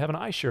animals go to heaven?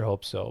 I sure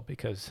hope so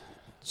because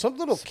Some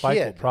little Spike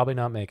will kid probably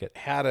not make it.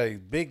 had a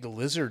big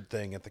lizard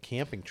thing at the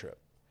camping trip.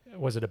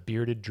 Was it a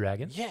bearded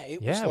dragon? Yeah,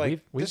 it was like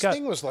we've this got,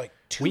 thing was like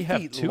 2 we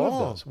have feet two long. of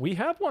those. We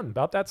have one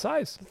about that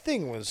size. The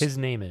thing was His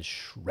name is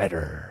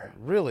Shredder.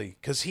 really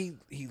because he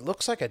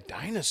looks like a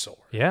dinosaur.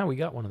 Yeah, we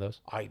got one of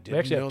those. I We didn't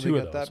actually know have they two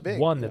got of those. that big.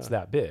 One that's Yeah.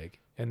 that big,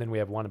 and then we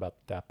have one about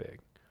that big.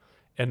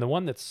 And the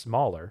one that's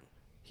smaller,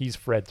 he's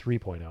Fred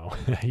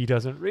 3.0. He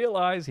doesn't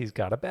realize he's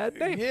got a bad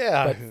name.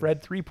 Yeah. But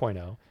Fred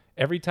 3.0,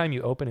 every time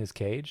you open his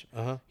cage,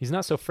 he's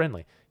not so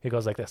friendly. He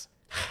goes like this.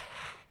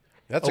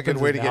 That's a good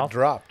Opens way his to mouth. get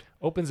dropped.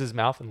 Opens his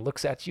mouth and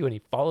looks at you, and he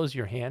follows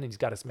your hand, and he's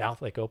got his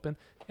mouth like open.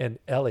 And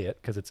Elliot,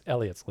 because it's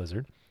Elliot's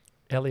lizard,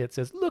 Elliot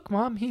says, "Look,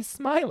 Mom, he's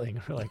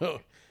smiling." We're like,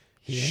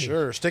 "He ain't-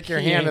 Sure, stick your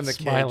he hand in ain't the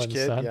cage, smiling,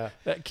 kid. son. Yeah.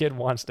 That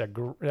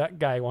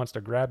guy wants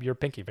to grab your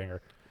pinky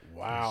finger,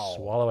 Wow.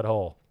 swallow it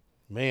whole."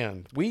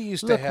 Man, we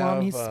used Look, to have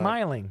Mom, he's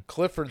smiling.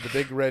 Clifford the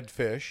big red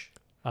fish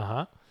Uh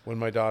huh. when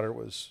my daughter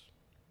was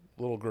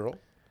a little girl.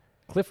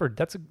 Clifford,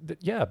 big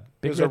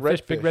was a red red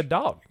fish, big fish. red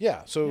dog.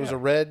 Yeah, so it was Yeah. a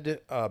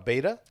red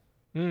beta,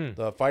 Mm.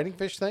 the fighting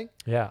fish thing.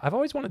 Yeah, I've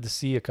always wanted to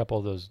see a couple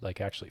of those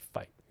like actually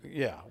fight.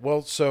 Yeah,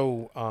 well,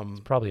 so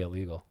Probably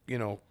illegal.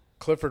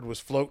 Clifford was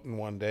floating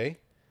one day,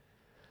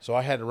 so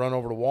I had to run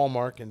over to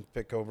Walmart and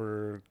pick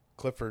over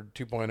Clifford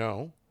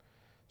 2.0,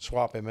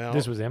 swap him out.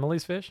 This was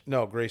Emily's fish.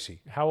 no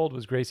Gracie. How old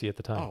was Gracie at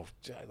the time? Oh,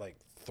 like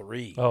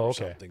 3 Oh, or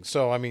okay. something.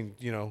 So I mean,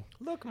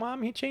 Look,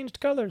 Mom, he changed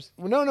colors.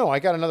 well, no, I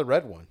got another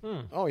red one.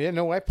 Hmm. Oh yeah,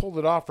 no, I pulled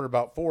it off for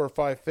about 4 or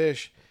 5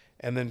 fish,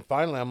 and then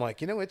finally I'm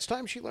like, it's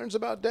time she learns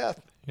about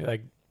death. You're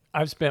like,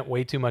 I've spent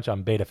way too much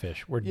on beta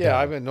fish. We're Yeah, done.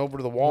 I've been over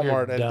to the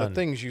Walmart, and done. the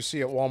things you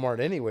see at Walmart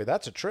anyway,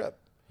 that's a trip.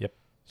 Yep.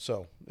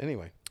 So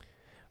anyway,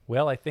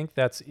 Well, I think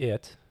that's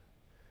it.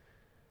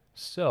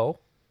 So,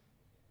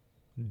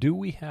 do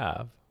we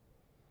have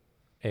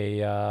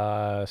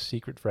a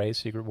secret phrase,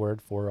 secret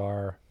word for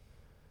our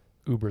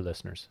Uber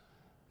listeners?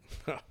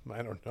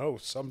 I don't know.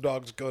 Some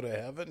dogs go to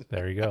heaven.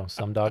 There you go.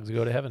 Some dogs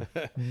go to heaven.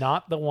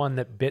 Not the one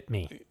that bit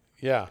me.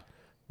 Yeah.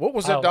 What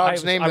was that Oh,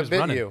 dog's I name was that bit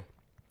running. you?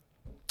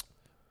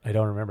 I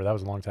don't remember. That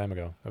was a long time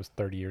ago. That was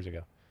 30 years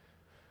ago.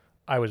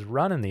 I was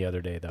running the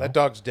other day, though. That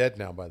dog's dead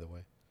now, by the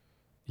way.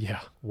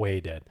 Yeah,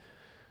 way dead.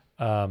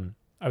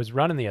 I was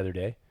running the other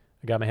day.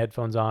 I got my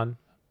headphones on.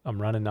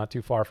 I'm running not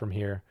too far from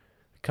here.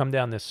 I come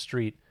down this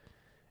street,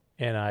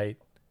 and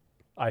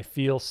I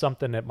feel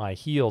something at my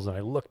heels, and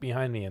I look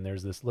behind me, and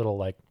there's this little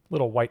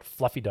white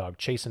fluffy dog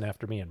chasing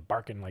after me and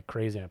barking like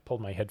crazy. And I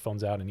pulled my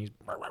headphones out, and he's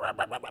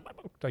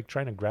like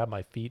trying to grab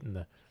my feet, and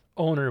the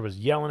owner was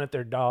yelling at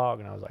their dog,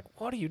 and I was like,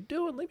 "What are you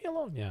doing? Leave me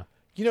alone!" Yeah.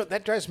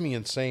 That drives me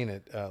insane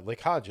at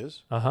Lake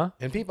Hodges. Uh-huh.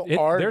 And people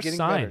are There's getting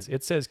signs. better.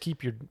 It says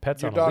keep your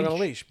pets Your on dog a leash. on a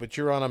leash, but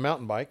you're on a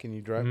mountain bike and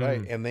you drive by,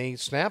 and they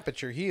snap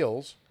at your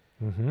heels,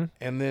 Mm-hmm.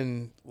 and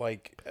then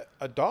like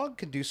a dog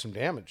could do some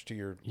damage to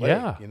your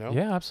Yeah. leg,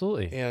 Yeah,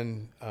 absolutely.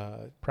 And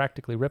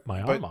Practically rip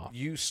my but arm off.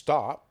 you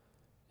stop,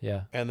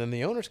 Yeah. and then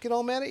the owners get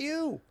all mad at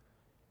you.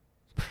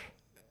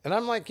 And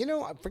I'm like,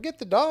 forget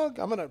the dog.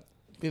 I'm gonna,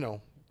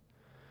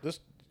 this.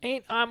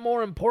 Ain't I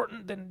more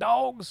important than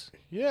dogs?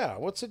 Yeah,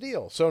 what's the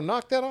deal? So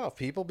knock that off.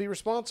 People be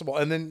responsible.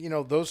 And then,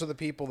 those are the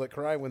people that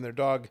cry when their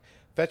dog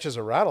fetches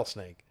a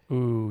rattlesnake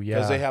Ooh, yeah.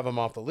 because they have them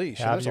off the leash.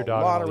 Have And there's your a dog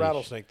on lot a of leash.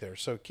 rattlesnake there.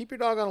 So keep your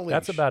dog on a leash.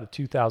 That's about a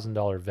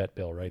 $2,000 vet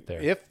bill right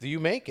there. if you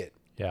make it,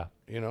 Yeah.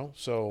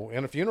 so,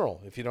 and a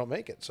funeral if you don't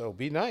make it. So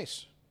be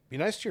nice. Be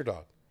nice to your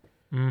dog.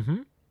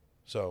 Mm-hmm.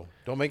 So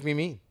don't make me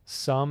mean.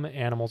 Some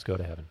animals go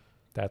to heaven.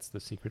 That's the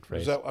secret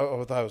phrase. Is that,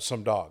 I thought it was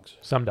some dogs.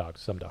 Some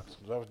dogs.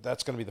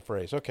 That's going to be the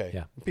phrase. Okay.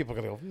 Yeah. People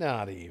are going to go,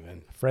 not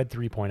even. Fred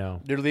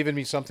 3.0. You're leaving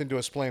me something to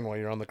explain while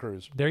you're on the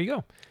cruise. There you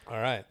go.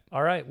 All right.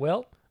 All right.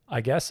 Well,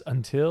 I guess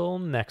until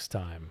next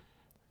time.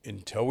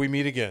 Until we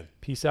meet again.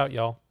 Peace out,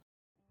 y'all.